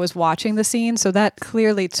that while I was watching the scene, so that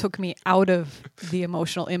clearly took me out of the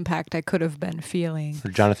emotional impact I could have been feeling. For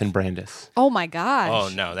Jonathan Brandis. Oh my gosh.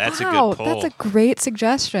 Oh no, that's a good pull. That's a great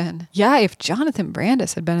suggestion. Yeah, if Jonathan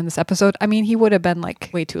Brandis had been in this episode, I mean, he would have been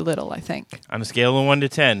like way too little, I think. On a scale of 1 to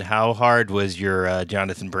 10, how hard was your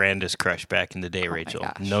Jonathan Brandis crush back in the day, Rachel?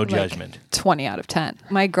 No judgment. 20 out of 10.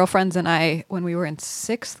 My girlfriends and I, when we were in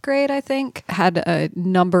 6th grade, I think, had a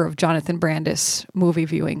number of Jonathan Brandis movie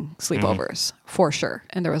viewing sleepovers, for sure.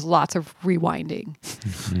 And there was lots of rewinding.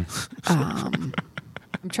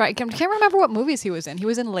 I can't remember what movies he was in. He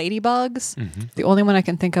was in Ladybugs. The only one I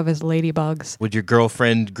can think of is Ladybugs. Would your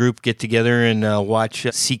girlfriend group get together and watch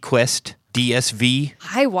Sequest? DSV?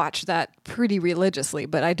 I watched that pretty religiously,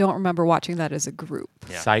 but I don't remember watching that as a group.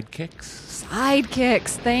 Yeah. Sidekicks?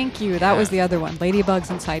 Sidekicks, thank you. That was the other one. Ladybugs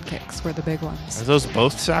and Sidekicks were the big ones. Are those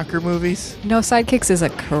both soccer movies? No, Sidekicks is a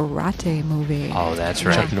karate movie. Oh, that's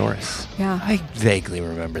right. Chuck Norris. Yeah. I vaguely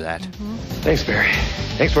remember that. Thanks, Barry.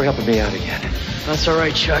 Thanks for helping me out again. That's all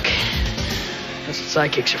right, Chuck. That's what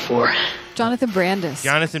sidekicks are for. Jonathan Brandis.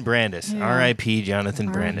 Jonathan Brandis. Yeah. R.I.P.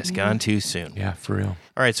 Jonathan Brandis. Gone too soon. Yeah, for real.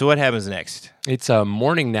 All right, so what happens next? It's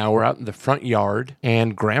morning now. We're out in the front yard,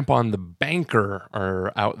 and Grandpa and the banker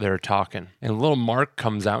are out there talking. And little Mark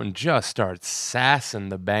comes out and just starts sassing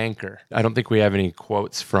the banker. I don't think we have any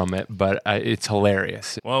quotes from it, but it's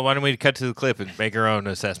hilarious. Well, why don't we cut to the clip and make our own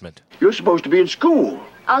assessment? You're supposed to be in school.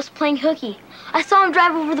 I was playing hooky. I saw him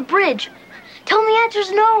drive over the bridge. Tell me the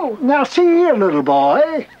answer's no. Now see here, little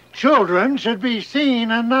boy. Children should be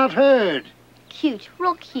seen and not heard. Cute,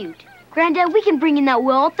 real cute. Granddad, we can bring in that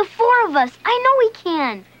well, the 4 of us. I know we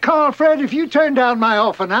can. Carl Fred, if you turn down my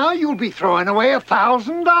offer now, you'll be throwing away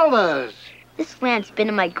 $1,000. This land's been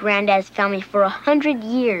in my granddad's family for 100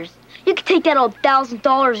 years. You can take that old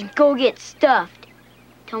 $1,000 and go get stuffed.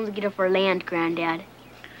 Tell him to get off our land, Granddad.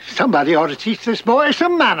 Somebody ought to teach this boy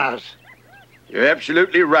some manners. You're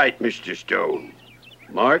absolutely right, Mr. Stone.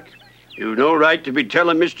 Mark, you've no right to be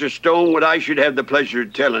telling Mr. Stone what I should have the pleasure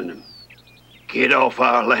of telling him. Get off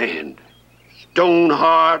our land.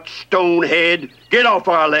 Stoneheart, Stonehead, get off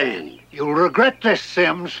our land. You'll regret this,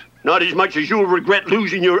 Sims. Not as much as you'll regret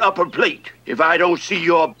losing your upper plate. If I don't see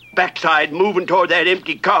your backside moving toward that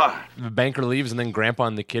empty car. The banker leaves, and then Grandpa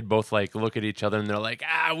and the kid both like look at each other, and they're like,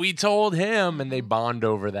 we told him, and they bond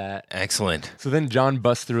over that. Excellent. So then John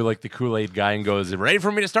busts through like the Kool-Aid guy and goes, ready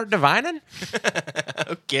for me to start divining?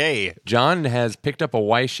 Okay. John has picked up a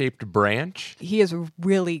Y-shaped branch. He is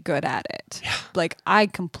really good at it. Yeah. Like, I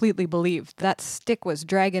completely believed that stick was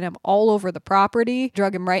dragging him all over the property,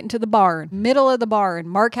 drug him right into the barn, middle of the barn.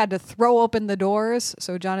 Mark had to throw open the doors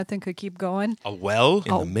so Jonathan could keep going. A well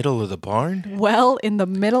in the middle of the barn? Well, in the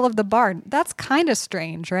middle of the barn. That's kind of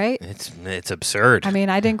strange, right? It's absurd. I mean,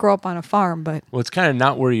 I didn't grow up on a farm, but... Well, it's kind of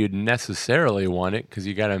not where you'd necessarily want it, because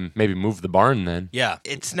you got to maybe move the barn then. Yeah,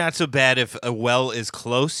 it's not so bad if a well is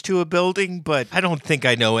close to a building, but I don't think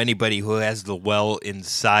I know anybody who has the well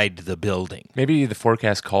inside the building. Maybe the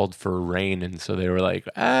forecast called for rain, and so they were like,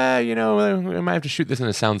 we might have to shoot this in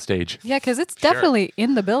a soundstage. Yeah, because it's definitely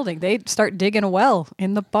in the building. They start digging a well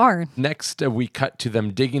in the barn. Next, we cut to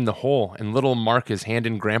them digging the hole, and little Mark is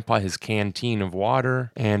handing Grandpa his canteen of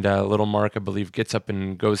water, and little Mark, I believe, gets up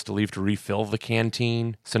and goes to leave to refill the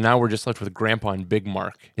canteen. So now we're just left with Grandpa and Big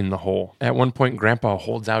Mark in the hole. At one point, Grandpa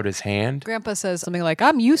holds out his hand. Grandpa says something like,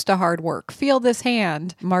 I'm used to hard work. Feel this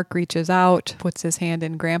hand. Mark reaches out, puts his hand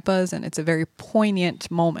in Grandpa's, and it's a very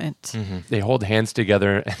poignant moment. Mm-hmm. They hold hands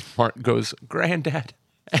together, and Mark goes, Granddad.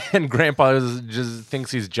 And Grandpa just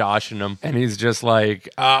thinks he's joshing him, and he's just like,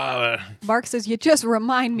 Mark says, you just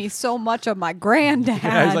remind me so much of my granddad.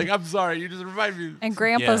 Yeah, he's like, I'm sorry, you just remind me. And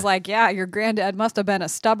Grandpa's like, yeah, your granddad must have been a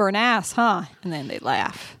stubborn ass, huh? And then they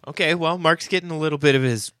laugh. Okay, well, Mark's getting a little bit of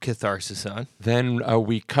his catharsis on. Then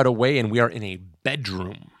we cut away, and we are in a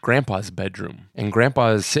bedroom, Grandpa's bedroom. And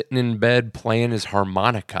Grandpa is sitting in bed playing his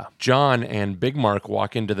harmonica. John and Big Mark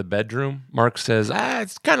walk into the bedroom. Mark says,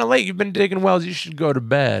 it's kind of late. You've been digging wells. You should go to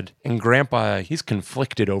bed. And Grandpa, he's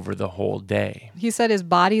conflicted over the whole day. He said his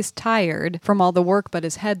body's tired from all the work, but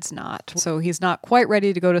his head's not. So he's not quite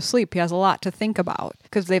ready to go to sleep. He has a lot to think about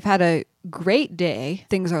because they've had a great day.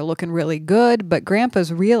 Things are looking really good, but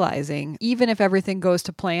Grandpa's realizing even if everything goes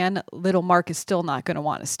to plan, little Mark is still not going to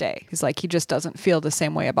want to stay. He's like, he just doesn't feel the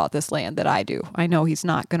same way about this land that I do. I know he's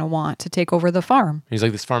not going to want to take over the farm. He's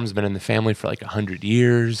like, this farm's been in the family for like 100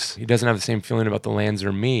 years. He doesn't have the same feeling about the lands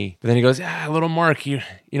or me. But then he goes, little Mark, you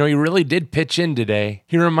really did pitch in today.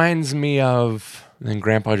 He reminds me of... And then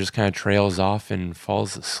Grandpa just kind of trails off and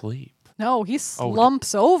falls asleep. No, he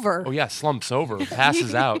slumps over. Oh, yeah, slumps over.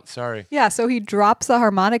 Passes out. Sorry. Yeah, so he drops the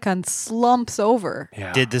harmonica and slumps over.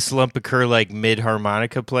 Yeah. Did the slump occur like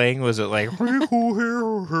mid-harmonica playing? Was it like...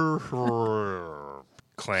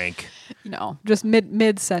 clank? Just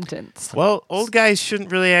mid-sentence. Well, old guys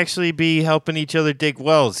shouldn't really actually be helping each other dig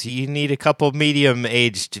wells. You need a couple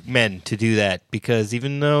medium-aged men to do that because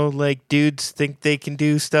even though like dudes think they can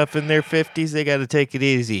do stuff in their 50s, they got to take it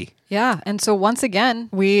easy. Yeah, and so once again,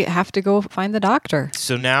 we have to go find the doctor.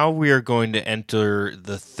 So now we are going to enter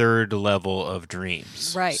the third level of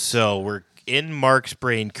dreams. Right. So we're in Mark's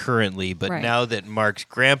brain currently, but Right. now that Mark's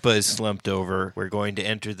grandpa is slumped over, we're going to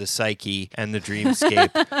enter the psyche and the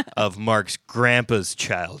dreamscape of Mark's grandpa's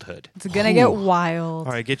childhood. It's going to get wild.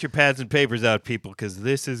 All right, get your pads and papers out, people, because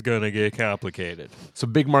this is going to get complicated. So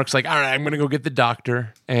Big Mark's like, all right, I'm going to go get the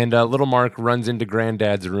doctor. And little Mark runs into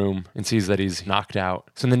Granddad's room and sees that he's knocked out.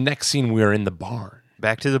 So in the next scene, we are in the barn.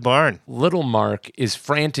 Back to the barn. Little Mark is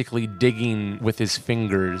frantically digging with his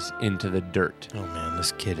fingers into the dirt. Oh, man,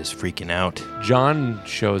 this kid is freaking out. John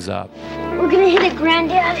shows up. We're gonna hit it,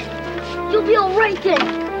 Granddad. You'll be all right then.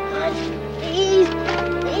 Please,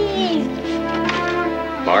 please.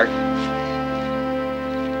 Mark?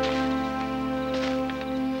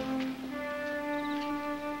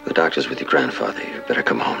 The doctor's with your grandfather. You better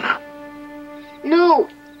come home now. No.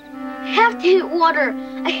 I have to hit water.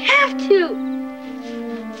 I have to.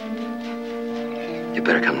 You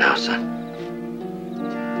better come now, son.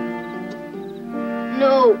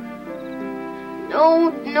 No.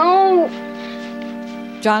 No.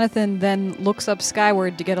 Jonathan then looks up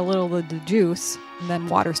skyward to get a little of the juice, and then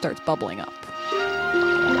water starts bubbling up.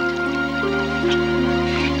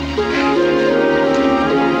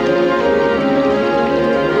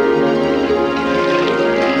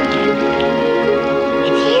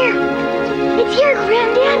 It's here,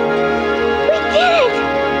 Granddad. We did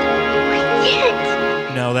it.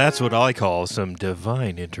 Now that's what I call some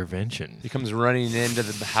divine intervention. He comes running into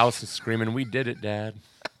the house and screaming, "We did it, Dad."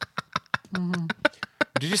 Mm-hmm.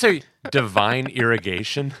 Did you say divine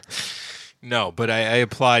irrigation? No, but I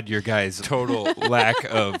applaud your guys' total lack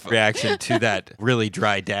of reaction to that really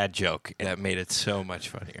dry dad joke. That made it so much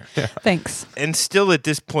funnier. Thanks. And still at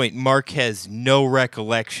this point, Mark has no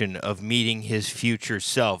recollection of meeting his future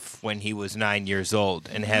self when he was 9 years old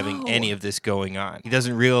and having any of this going on. He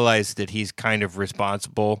doesn't realize that he's kind of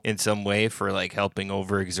responsible in some way for like helping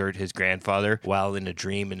overexert his grandfather while in a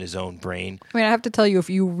dream in his own brain. I mean, I have to tell you, if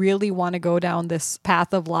you really want to go down this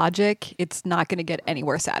path of logic, it's not going to get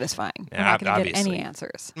anywhere satisfying. You're not going to get any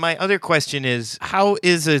answers. My other question is, how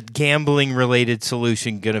is a gambling-related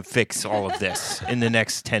solution going to fix all of this in the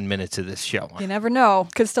next 10 minutes of this show? You never know.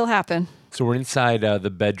 Could still happen. So we're inside the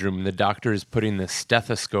bedroom, and the doctor is putting the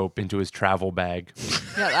stethoscope into his travel bag.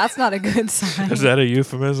 Yeah, that's not a good sign. Is that a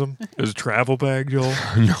euphemism? His travel bag, Joel?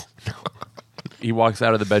 No. He walks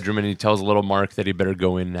out of the bedroom and he tells little Mark that he better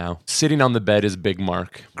go in now. Sitting on the bed is Big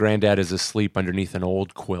Mark. Granddad is asleep underneath an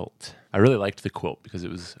old quilt. I really liked the quilt because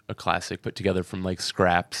it was a classic put together from like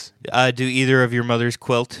scraps. Do either of your mothers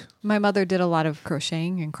quilt? My mother did a lot of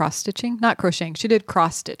crocheting and cross-stitching. Not crocheting. She did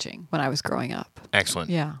cross-stitching when I was growing up.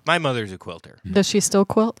 Excellent. Yeah. My mother's a quilter. Does she still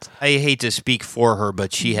quilt? I hate to speak for her,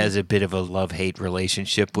 but she has a bit of a love-hate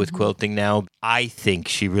relationship with quilting now. I think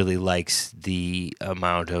she really likes the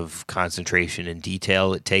amount of concentration and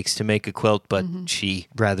detail it takes to make a quilt, but she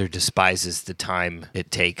rather despises the time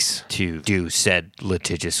it takes to do said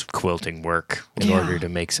litigious quilting work in order to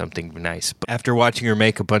make something nice. But after watching her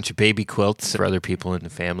make a bunch of baby quilts for other people in the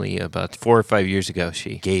family about 4 or 5 years ago,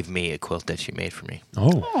 she gave me a quilt that she made for me.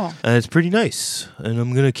 Oh. It's pretty nice, and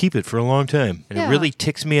I'm going to keep it for a long time. And it really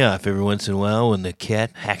ticks me off every once in a while when the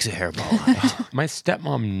cat hacks a hairball on it. My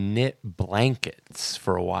stepmom knit blankets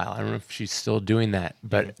for a while. I don't know if she's still doing that,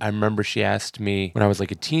 but I remember she asked me when I was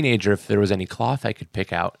like a teenager if there was any cloth I could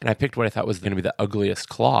pick out. And I picked what I thought was going to be the ugliest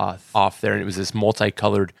cloth off there. And it was this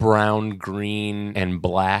multicolored brown, green, and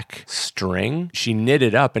black string. She knit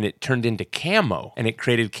it up and it turned into camo and it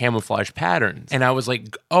created camouflage patterns. And I was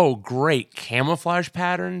like, oh, great. Camouflage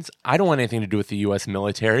patterns? I don't want anything to do with the U.S.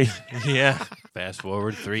 military. Yeah. Fast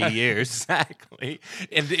forward 3 years. Exactly.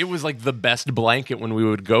 And it was like the best blanket when we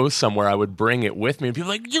would go somewhere. I would bring it with me. And people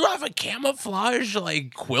were like, you have a camouflage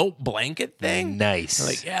like quilt blanket thing? Nice. I'm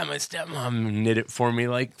like, yeah, my stepmom knit it for me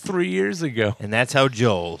like 3 years ago. And that's how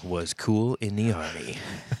Joel was cool in the Army.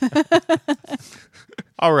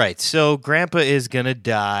 All right, so Grandpa is going to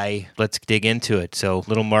die. Let's dig into it. So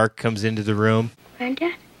little Mark comes into the room.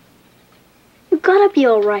 Granddad, you gotta be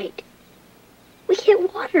all right. We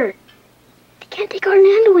hit water. They can't take our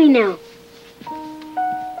land away now.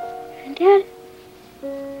 Granddad?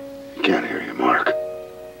 I can't hear you, Mark.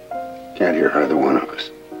 Can't hear either one of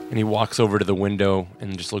us. And he walks over to the window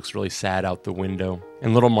and just looks really sad out the window.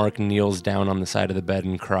 And little Mark kneels down on the side of the bed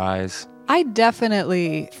and cries. I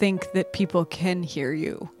definitely think that people can hear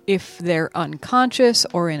you. If they're unconscious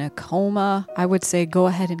or in a coma, I would say go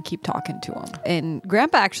ahead and keep talking to them. And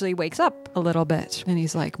Grandpa actually wakes up a little bit and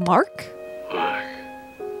he's like, Mark?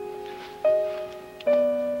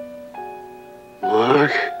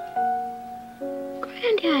 Mark?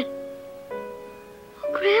 Granddad.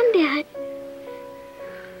 Oh, Granddad.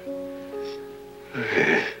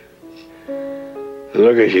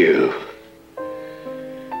 Look at you.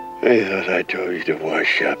 I thought I told you to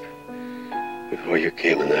wash up before you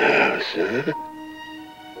came in the house, huh?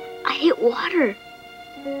 I hit water.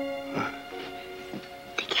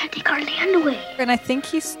 They can't take our land away. And I think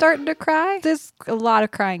he's starting to cry. There's a lot of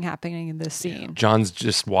crying happening in this scene. John's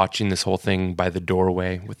just watching this whole thing by the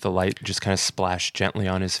doorway with the light just kind of splashed gently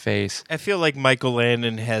on his face. I feel like Michael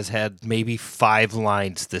Landon has had maybe 5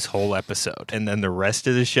 lines this whole episode. And then the rest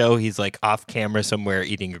of the show, he's like off camera somewhere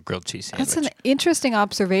eating a grilled cheese sandwich. That's an interesting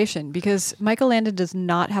observation because Michael Landon does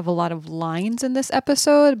not have a lot of lines in this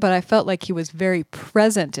episode, but I felt like he was very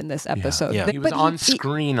present in this episode. Yeah. But, He was on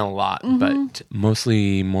screen a lot, but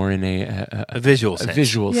mostly more in a visual sense. A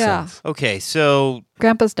visual sense. Okay, so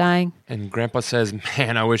Grandpa's dying. And Grandpa says,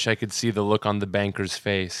 man, I wish I could see the look on the banker's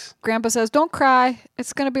face. Grandpa says, don't cry.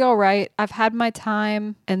 It's going to be all right. I've had my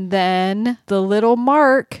time. And then the little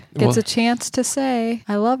Mark gets a chance to say,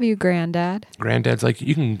 I love you, Granddad. Granddad's like,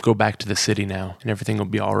 you can go back to the city now and everything will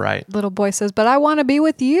be all right. Little boy says, but I want to be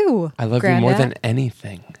with you. I love Granddad. you more than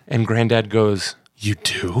anything. And Granddad goes, you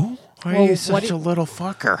do? Why are you such a little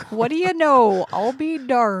fucker? What do you know? I'll be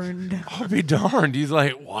darned. I'll be darned. He's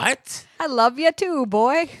like, what? I love you too,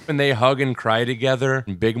 boy. And they hug and cry together.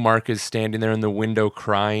 And Big Mark is standing there in the window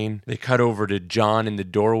crying. They cut over to John in the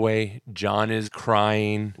doorway. John is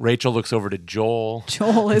crying. Rachel looks over to Joel.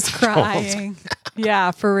 Joel is crying.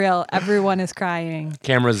 Yeah, for real. Everyone is crying.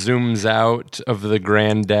 Camera zooms out of the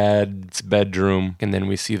granddad's bedroom, and then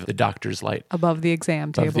we see the doctor's light. Above the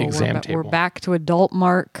exam table. Above the exam table. We're back to adult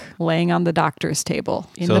Mark laying on the doctor's table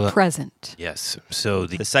in the present. Yes. So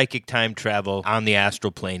the psychic time travel on the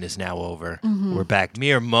astral plane is now over. We're back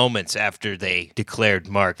mere moments after they declared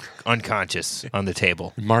Mark unconscious on the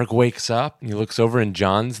table. Mark wakes up, and he looks over, and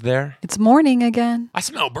John's there. It's morning again. I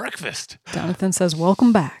smell breakfast. Jonathan says,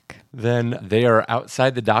 welcome back. Then they are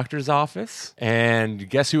outside the doctor's office, and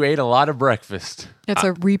guess who ate a lot of breakfast? It's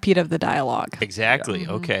a repeat of the dialogue. Exactly.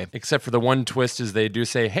 Okay. Except for the one twist is they do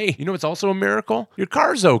say, hey, you know what's also a miracle? Your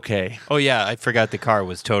car's okay. Oh, yeah. I forgot the car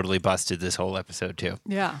was totally busted this whole episode, too.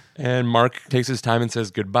 Yeah. And Mark takes his time and says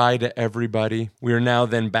goodbye to everybody. We are now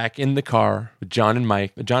then back in the car with John and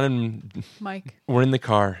Mike. John and Mike. We're in the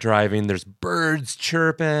car driving. There's birds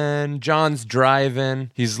chirping. John's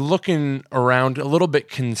driving. He's looking around a little bit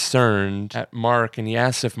concerned at Mark, and he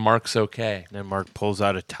asks if Mark's okay. And then Mark pulls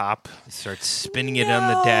out a top and starts spinning it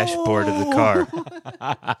on the dashboard of the car.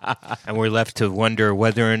 And we're left to wonder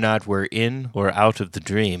whether or not we're in or out of the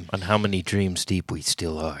dream, on how many dreams deep we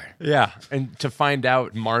still are. Yeah, and to find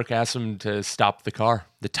out, Mark asks him to stop the car.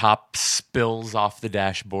 The top spills off the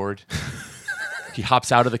dashboard. He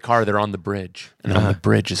hops out of the car. They're on the bridge. And on the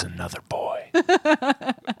bridge is another boy.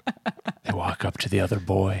 They walk up to the other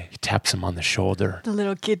boy. He taps him on the shoulder. The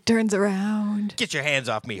little kid turns around. Get your hands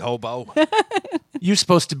off me, hobo. You're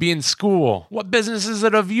supposed to be in school. What business is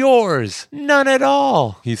it of yours? None at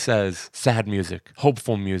all, he says. Sad music,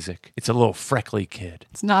 hopeful music. It's a little freckly kid.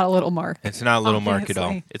 It's not a little Mark. It's not a little Mark at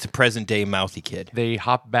all. It's a present-day mouthy kid. They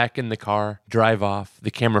hop back in the car, drive off.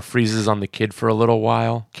 The camera freezes on the kid for a little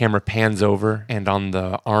while. Camera pans over, and on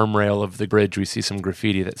the arm rail of the bridge, we see some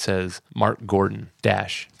graffiti that says, Mark Gordon,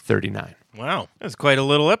 -39. Wow, that's quite a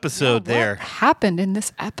little episode there. What happened in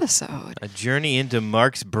this episode? A journey into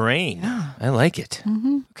Mark's brain. Yeah. I like it.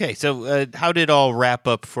 Okay, so how did it all wrap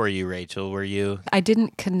up for you, Rachel? Were you... I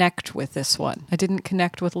didn't connect with this one. I didn't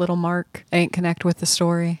connect with little Mark. I didn't connect with the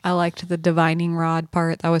story. I liked the divining rod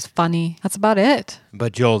part. That was funny. That's about it.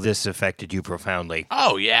 But Joel, this affected you profoundly.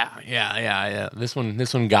 Oh, yeah. This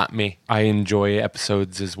one got me. I enjoy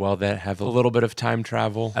episodes as well that have a little bit of time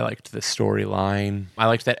travel. I liked the storyline. I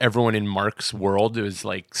liked that everyone in Mark's world was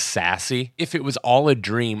like sassy. If it was all a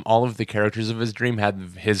dream, all of the characters of his dream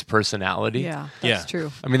had his personality. Yeah, that's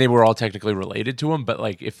true. I mean, they were all technically related to him, but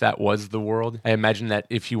like if that was the world, I imagine that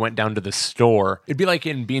if he went down to the store, it'd be like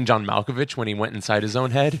in Being John Malkovich when he went inside his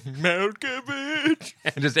own head. Malkovich!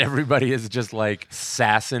 And just everybody is just like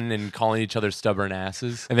sassing and calling each other stubborn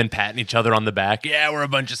asses and then patting each other on the back. Yeah, we're a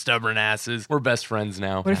bunch of stubborn asses. We're best friends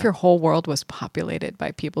now. What if your whole world was populated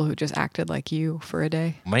by people who just acted like you for a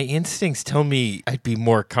day? My instincts tell me I'd be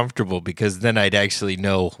more comfortable because then I'd actually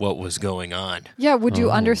know what was going on. Yeah, would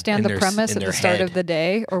you understand In the their- premise in at their the start head. of the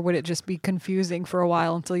day, or would it just be confusing for a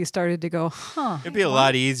while until you started to go, huh? It'd be a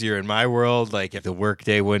lot easier in my world. Like if the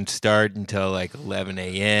workday wouldn't start until like 11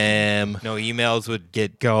 a.m. No emails would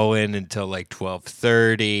get going until like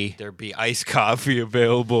 12:30. There'd be iced coffee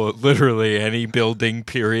available at literally any building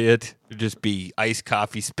period. There'd just be iced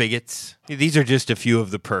coffee spigots. These are just a few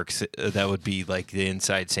of the perks that would be like the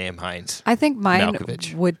inside Sam Hines. I think mine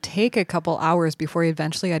Malkovich. would take a couple hours before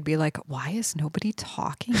eventually I'd be like, why is nobody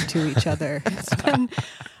talking to each other? It's been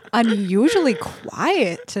unusually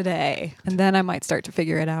quiet today. And then I might start to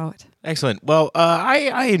figure it out. Excellent. Well,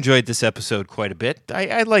 I enjoyed this episode quite a bit.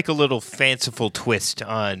 I like a little fanciful twist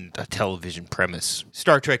on a television premise.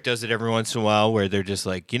 Star Trek does it every once in a while where they're just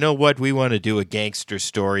like, you know what? We want to do a gangster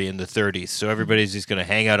story in the 30s. So everybody's just going to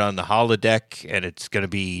hang out on the holodeck and it's going to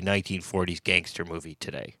be 1940s gangster movie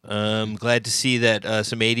today. Glad to see that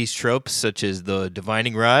some 80s tropes such as the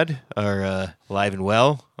divining rod are alive and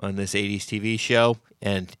well on this 80s TV show.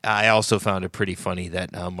 And I also found it pretty funny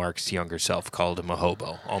that Mark's younger self called him a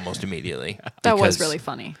hobo almost immediately. That was because really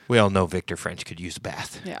funny. We all know Victor French could use a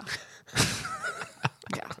bath. Yeah.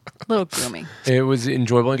 Yeah. A little grooming. It was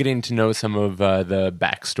enjoyable getting to know some of the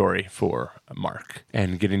backstory for Mark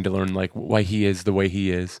and getting to learn like why he is the way he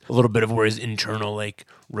is. A little bit of where his internal like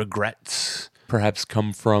regrets perhaps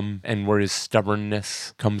come from and where his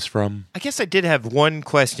stubbornness comes from. I guess I did have one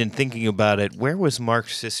question thinking about it. Where was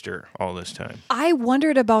Mark's sister all this time? I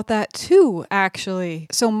wondered about that too, actually.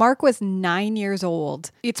 So Mark was 9 years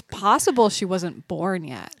old. It's possible she wasn't born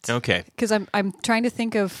yet. Okay. Because I'm trying to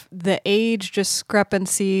think of the age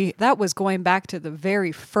discrepancy. That was going back to the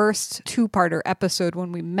very first two-parter episode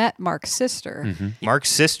when we met Mark's sister.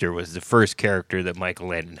 Mark's sister was the first character that Michael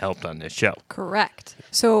Landon helped on this show. Correct.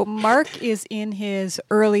 So Mark is in in his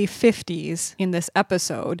early 50s in this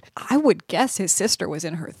episode. I would guess his sister was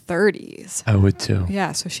in her 30s. I would too.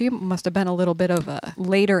 Yeah, so she must have been a little bit of a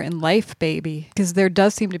later in life baby, because there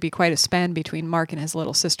does seem to be quite a span between Mark and his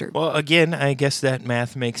little sister. Well, again, I guess that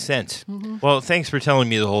math makes sense. Well, thanks for telling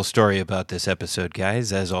me the whole story about this episode,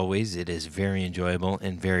 guys. As always, it is very enjoyable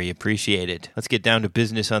and very appreciated. Let's get down to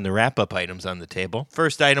business on the wrap-up items on the table.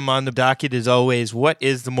 First item on the docket is always, what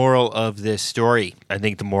is the moral of this story? I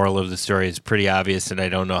think the moral of the story is pretty obvious, and I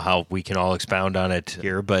don't know how we can all expound on it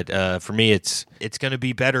here, but for me, it's going to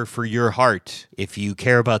be better for your heart if you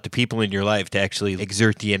care about the people in your life to actually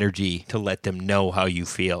exert the energy to let them know how you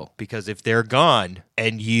feel. Because if they're gone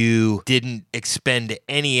and you didn't expend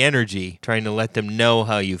any energy trying to let them know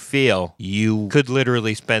how you feel, you could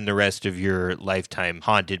literally spend the rest of your lifetime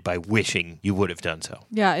haunted by wishing you would have done so.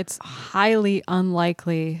 Yeah, it's highly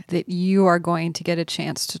unlikely that you are going to get a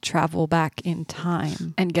chance to travel back in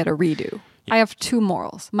time and get a redo. I have two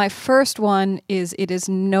morals. My first one is it is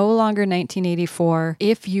no longer 1984.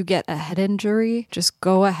 If you get a head injury, just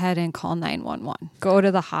go ahead and call 911. Go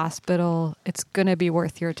to the hospital. It's going to be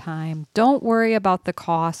worth your time. Don't worry about the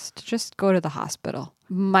cost. Just go to the hospital.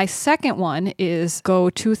 My second one is go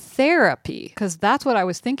to therapy, because that's what I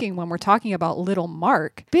was thinking when we're talking about little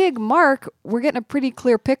Mark. Big Mark, we're getting a pretty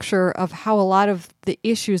clear picture of how a lot of the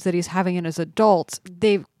issues that he's having in his adults,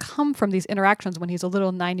 they've come from these interactions when he's a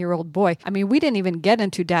little 9-year-old boy. I mean, we didn't even get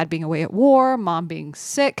into dad being away at war, mom being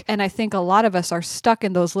sick, and I think a lot of us are stuck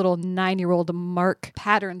in those little 9-year-old Mark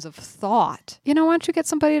patterns of thought. You know, why don't you get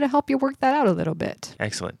somebody to help you work that out a little bit?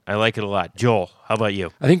 Excellent. I like it a lot. Joel, how about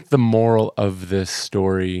you? I think the moral of this story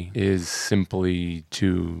is simply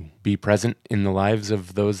to be present in the lives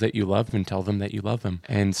of those that you love and tell them that you love them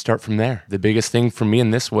and start from there. The biggest thing for me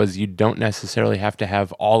in this was you don't necessarily have to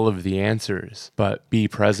have all of the answers, but be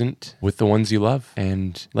present with the ones you love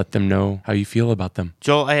and let them know how you feel about them.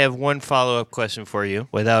 Joel, I have one follow-up question for you.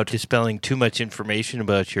 Without dispelling too much information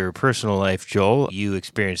about your personal life, Joel, you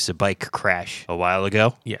experienced a bike crash a while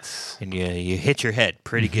ago. Yes. And you hit your head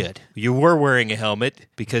pretty good. You were wearing a helmet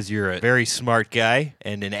because you're a very smart guy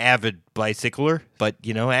and an avid bicycler, but,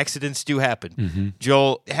 you know, accidents do happen.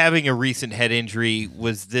 Joel, having a recent head injury,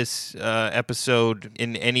 was this episode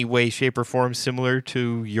in any way, shape, or form similar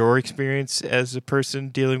to your experience as a person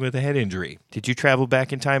dealing with a head injury? Did you travel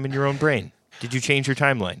back in time in your own brain? Did you change your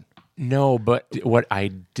timeline? No, but what I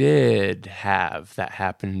did have that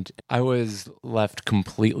happened, I was left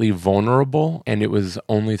completely vulnerable, and it was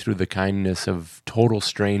only through the kindness of total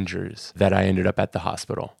strangers that I ended up at the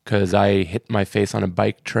hospital. Because I hit my face on a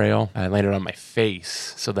bike trail. I landed on my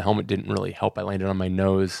face, so the helmet didn't really help. I landed on my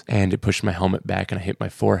nose, and it pushed my helmet back, and I hit my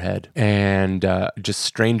forehead. And just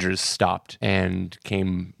strangers stopped and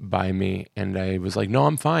came by me, and I was like, no,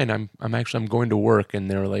 I'm fine. I'm going to work. And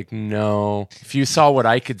they were like, no. If you saw what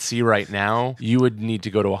I could see right now, you would need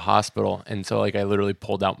to go to a hospital. And so like I literally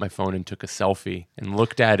pulled out my phone and took a selfie and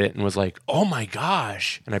looked at it and was like, oh my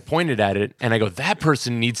gosh. And I pointed at it and I go, that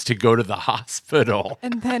person needs to go to the hospital.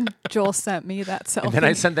 And then Joel sent me that selfie. And then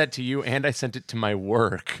I sent that to you and I sent it to my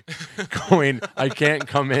work going, I can't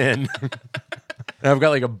come in. And I've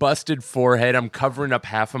got like a busted forehead. I'm covering up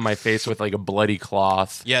half of my face with like a bloody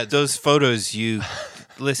cloth. Yeah, those photos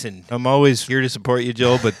listen, I'm always here to support you,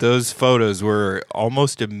 Joel, but those photos were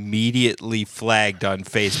almost immediately flagged on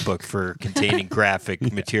Facebook for containing graphic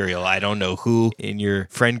material. I don't know who in your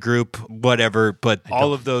friend group, whatever, but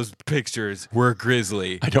all of those pictures were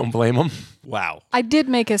grisly. I don't blame them. Wow. I did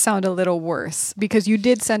make it sound a little worse because you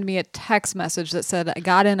did send me a text message that said, I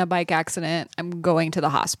got in a bike accident. I'm going to the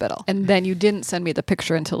hospital. And then you didn't send me the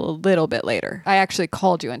picture until a little bit later. I actually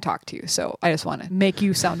called you and talked to you. So I just want to make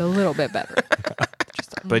you sound a little bit better.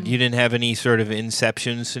 But you didn't have any sort of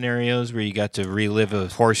inception scenarios where you got to relive a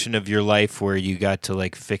portion of your life where you got to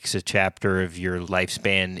like fix a chapter of your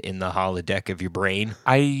lifespan in the holodeck of your brain?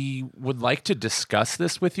 I would like to discuss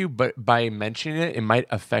this with you, but by mentioning it, it might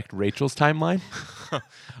affect Rachel's timeline.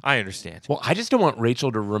 I understand. Well, I just don't want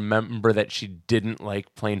Rachel to remember that she didn't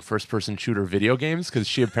like playing first-person shooter video games because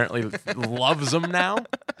she apparently loves them now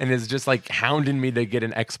and is just like hounding me to get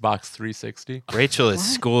an Xbox 360. Rachel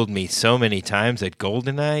has schooled me so many times at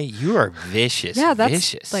GoldenEye. You are vicious. Yeah, that's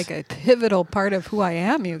vicious. like a pivotal part of who I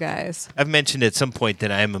am, you guys. I've mentioned at some point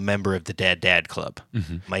that I am a member of the Dad Club.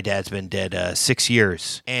 Mm-hmm. My dad's been dead 6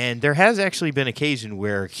 years. And there has actually been occasion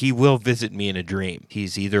where he will visit me in a dream.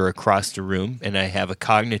 He's either across the room and I have a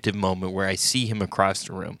cognitive moment where I see him across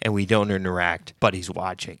the room and we don't interact, but he's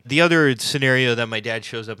watching. The other scenario that my dad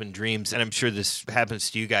shows up in dreams, and I'm sure this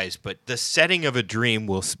happens to you guys, but the setting of a dream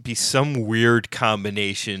will be some weird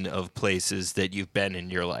combination of places that you've been in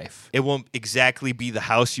your life. It won't exactly be the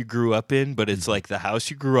house you grew up in, but it's like the house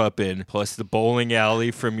you grew up in plus the bowling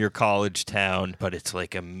alley from your college town, but it's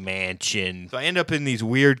like a mansion. So I end up in these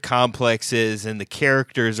weird complexes, and the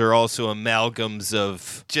characters are also amalgams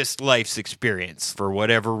of just life's experience. For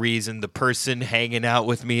whatever reason, the person hanging out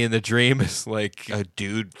with me in the dream is like a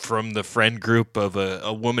dude from the friend group of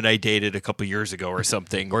a woman I dated a couple years ago or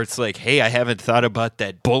something. Or it's like, hey, I haven't thought about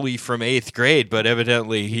that bully from 8th grade, but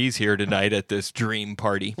evidently he's here tonight at this dream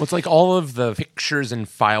party. Well, it's like all of the pictures and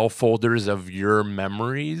file folders of your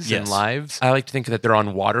memories and lives. I like to think that they're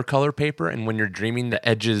on watercolor paper, and when you're dreaming, the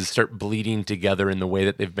edges start bleeding together in the way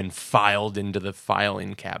that they've been filed into the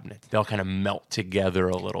filing cabinet. They'll kind of melt together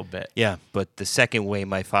a little bit. Yeah, but the second way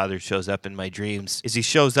my father shows up in my dreams is he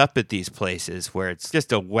shows up at these places where it's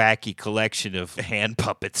just a wacky collection of hand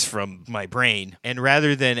puppets from my brain. And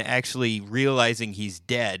rather than actually realizing he's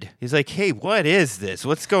dead, he's like, hey, what is this?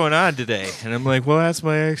 What's going on today? And I'm like, well, that's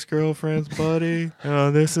my ex-girlfriend's buddy.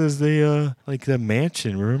 This is the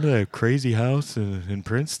mansion. Remember that crazy house in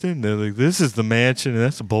Princeton? They're like, this is the mansion, and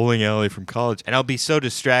that's a bowling alley from college. And I'll be so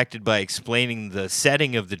distracted by explaining the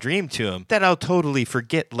setting of the dream to him that I'll totally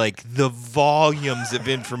forget, like, the volumes of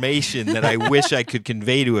information that I wish I could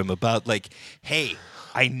convey to him about, like, hey,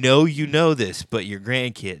 I know you know this, but your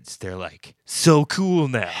grandkids, they're like, so cool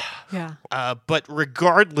now. Yeah. But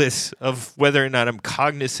regardless of whether or not I'm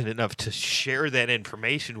cognizant enough to share that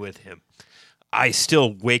information with him, I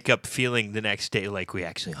still wake up feeling the next day like we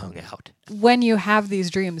actually hung out. When you have these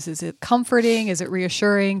dreams, is it comforting? Is it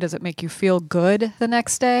reassuring? Does it make you feel good the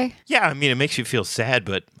next day? Yeah, I mean, it makes you feel sad,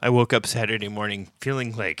 but I woke up Saturday morning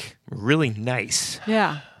feeling like really nice.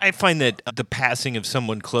 Yeah. I find that the passing of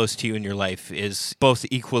someone close to you in your life is both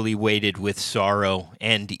equally weighted with sorrow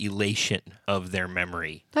and elation of their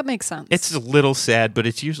memory. That makes sense. It's a little sad, but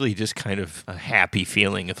it's usually just kind of a happy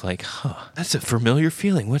feeling of like, that's a familiar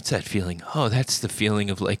feeling. What's that feeling? Oh, that's the feeling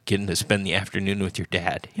of like getting to spend the afternoon with your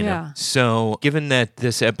dad. You know? So given that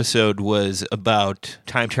this episode was about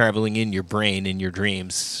time traveling in your brain, in your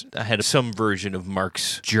dreams, I had some version of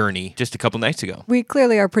Mark's journey just a couple nights ago. We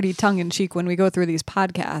clearly are pretty tongue-in-cheek when we go through these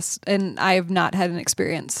podcasts, and I have not had an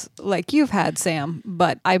experience like you've had, Sam,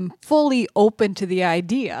 but I'm fully open to the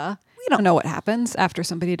idea. We don't know what happens after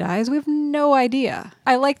somebody dies. We have no idea.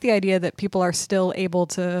 I like the idea that people are still able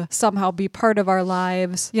to somehow be part of our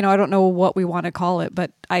lives. I don't know what we want to call it,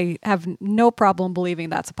 but I have no problem believing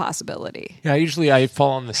that's a possibility. Yeah, usually I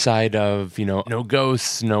fall on the side of, no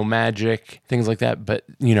ghosts, no magic, things like that. But,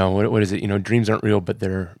 what is it? Dreams aren't real, but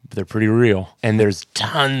they're pretty real. And there's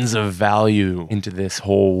tons of value into this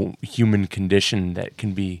whole human condition that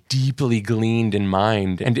can be deeply gleaned in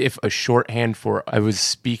mind. And if a shorthand for I was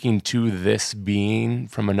speaking to this being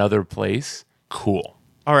from another place, cool.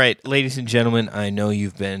 All right, ladies and gentlemen, I know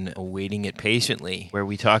you've been awaiting it patiently, where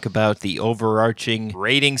we talk about the overarching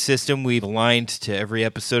rating system we've aligned to every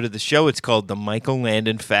episode of the show. It's called the Michael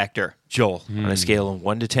Landon Factor. Joel, on a scale of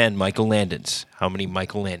 1 to 10 Michael Landons, how many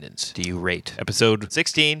Michael Landons do you rate? Episode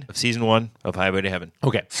 16 of Season 1 of Highway to Heaven.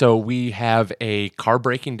 Okay, so we have a car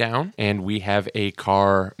breaking down, and we have a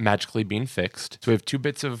car magically being fixed. So we have 2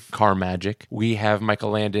 bits of car magic. We have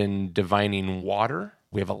Michael Landon divining water.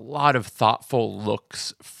 We have a lot of thoughtful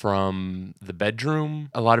looks from the bedroom,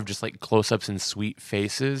 a lot of just like close-ups and sweet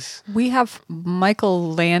faces. We have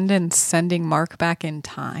Michael Landon sending Mark back in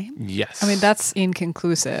time. Yes. I mean, that's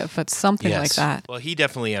inconclusive, but something like that. Well, he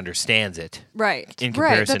definitely understands it. Right. In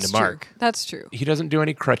comparison to Mark. True. That's true. He doesn't do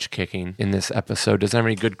any crutch kicking in this episode. Doesn't have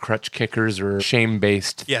any good crutch kickers or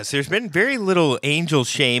shame-based. Yes, there's been very little angel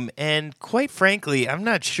shame, and quite frankly, I'm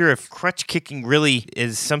not sure if crutch kicking really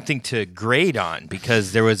is something to grade on, because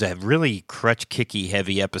there was a really crutch-kicky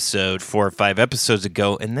heavy episode 4 or 5 episodes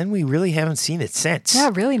ago, and then we really haven't seen it since. Yeah,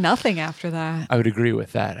 really nothing after that. I would agree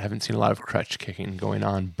with that. I haven't seen a lot of crutch kicking going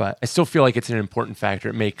on, but I still feel like it's an important factor.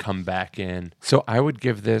 It may come back in. So I would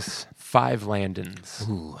give this 5 Landons.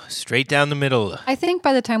 Ooh, straight down the middle. I think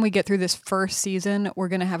by the time we get through this first season, we're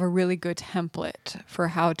going to have a really good template for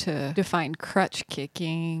how to define crutch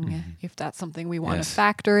kicking, if that's something we want to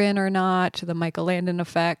factor in or not, the Michael Landon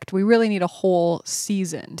effect. We really need a whole season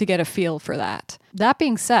to get a feel for that. That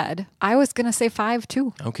being said, I was going to say 5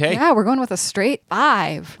 too. Okay. Yeah, we're going with a straight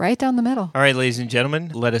 5, right down the middle. All right, ladies and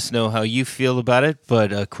gentlemen, let us know how you feel about it.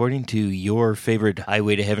 But according to your favorite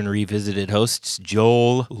Highway to Heaven Revisited hosts,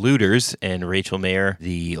 Joel Luders and Rachel Mayer,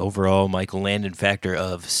 the overall Michael Landon factor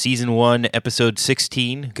of Season 1, Episode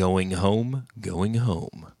 16, Going Home,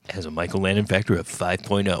 has a Michael Landon factor of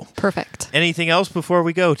 5.0. Perfect. that. Anything else before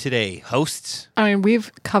we go today, hosts? I mean,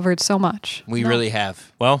 we've covered so much. We really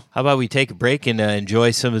have. Well, how about we take a break and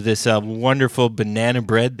enjoy some of this wonderful banana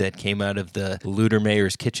bread that came out of the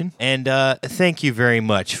Ludermayer's kitchen. And thank you very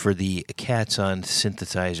much for the Cats on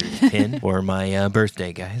Synthesizers pin for my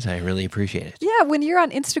birthday, guys. I really appreciate it. Yeah, when you're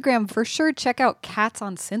on Instagram, for sure, check out Cats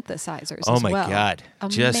on Synthesizers Oh as my well. God.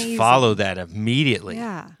 Amazing. Just follow that immediately.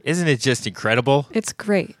 Yeah. Isn't it just incredible? It's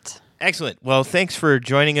great. Excellent. Well, thanks for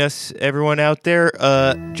joining us, everyone out there.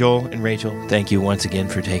 Joel and Rachel, thank you once again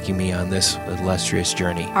for taking me on this illustrious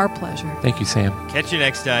journey. Our pleasure. Thank you, Sam. Catch you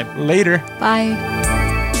next time. Later. Bye.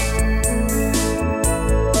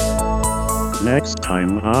 Next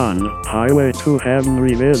time on Highway to Heaven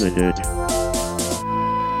Revisited.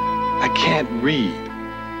 I can't read.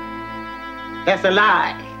 That's a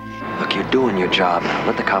lie. Look, you're doing your job now.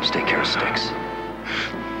 Let the cops take care of Sticks.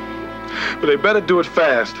 But they better do it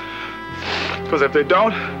fast. Because if they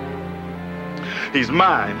don't, he's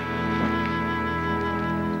mine.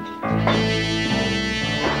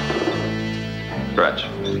 Stretch.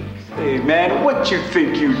 Hey, man, what you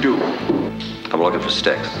think you do? I'm looking for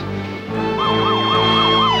Sticks.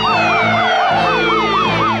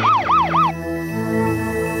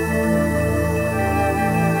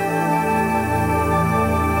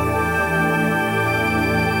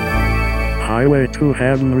 Highway to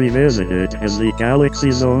Heaven Revisited is the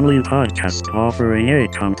galaxy's only podcast offering a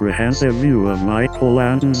comprehensive view of Michael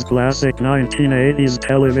Landon's classic 1980s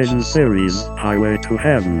television series, Highway to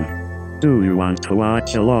Heaven. Do you want to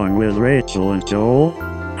watch along with Rachel and Joel?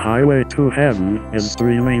 Highway to Heaven is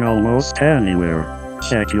streaming almost anywhere.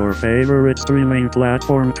 Check your favorite streaming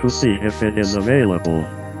platform to see if it is available.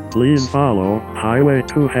 Please follow Highway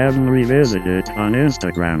to Heaven Revisited on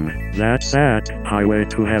Instagram. That's at Highway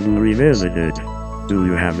to Heaven Revisited. Do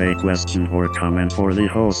you have a question or comment for the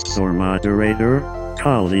hosts or moderator?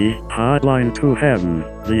 Call the Hotline to Heaven.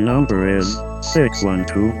 The number is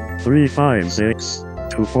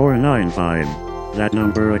 612-356-2495. That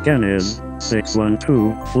number again is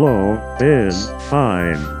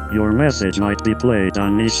 612-FLOW-BIZ5. Your message might be played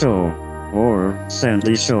on the show. Or send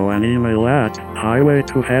the show an email at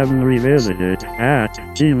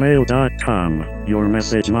highwaytoheavenrevisited@gmail.com. Your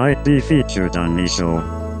message might be featured on the show.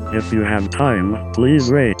 If you have time, please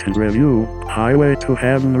rate and review Highway to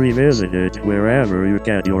Heaven Revisited wherever you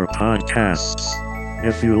get your podcasts.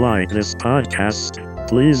 If you like this podcast,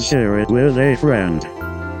 please share it with a friend.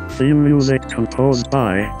 Theme music composed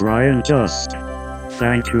by Brian Just.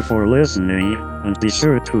 Thank you for listening, and be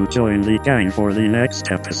sure to join the gang for the next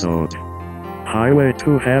episode. Highway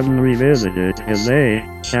to Heaven Revisited is a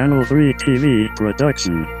Channel 3 TV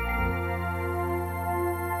production.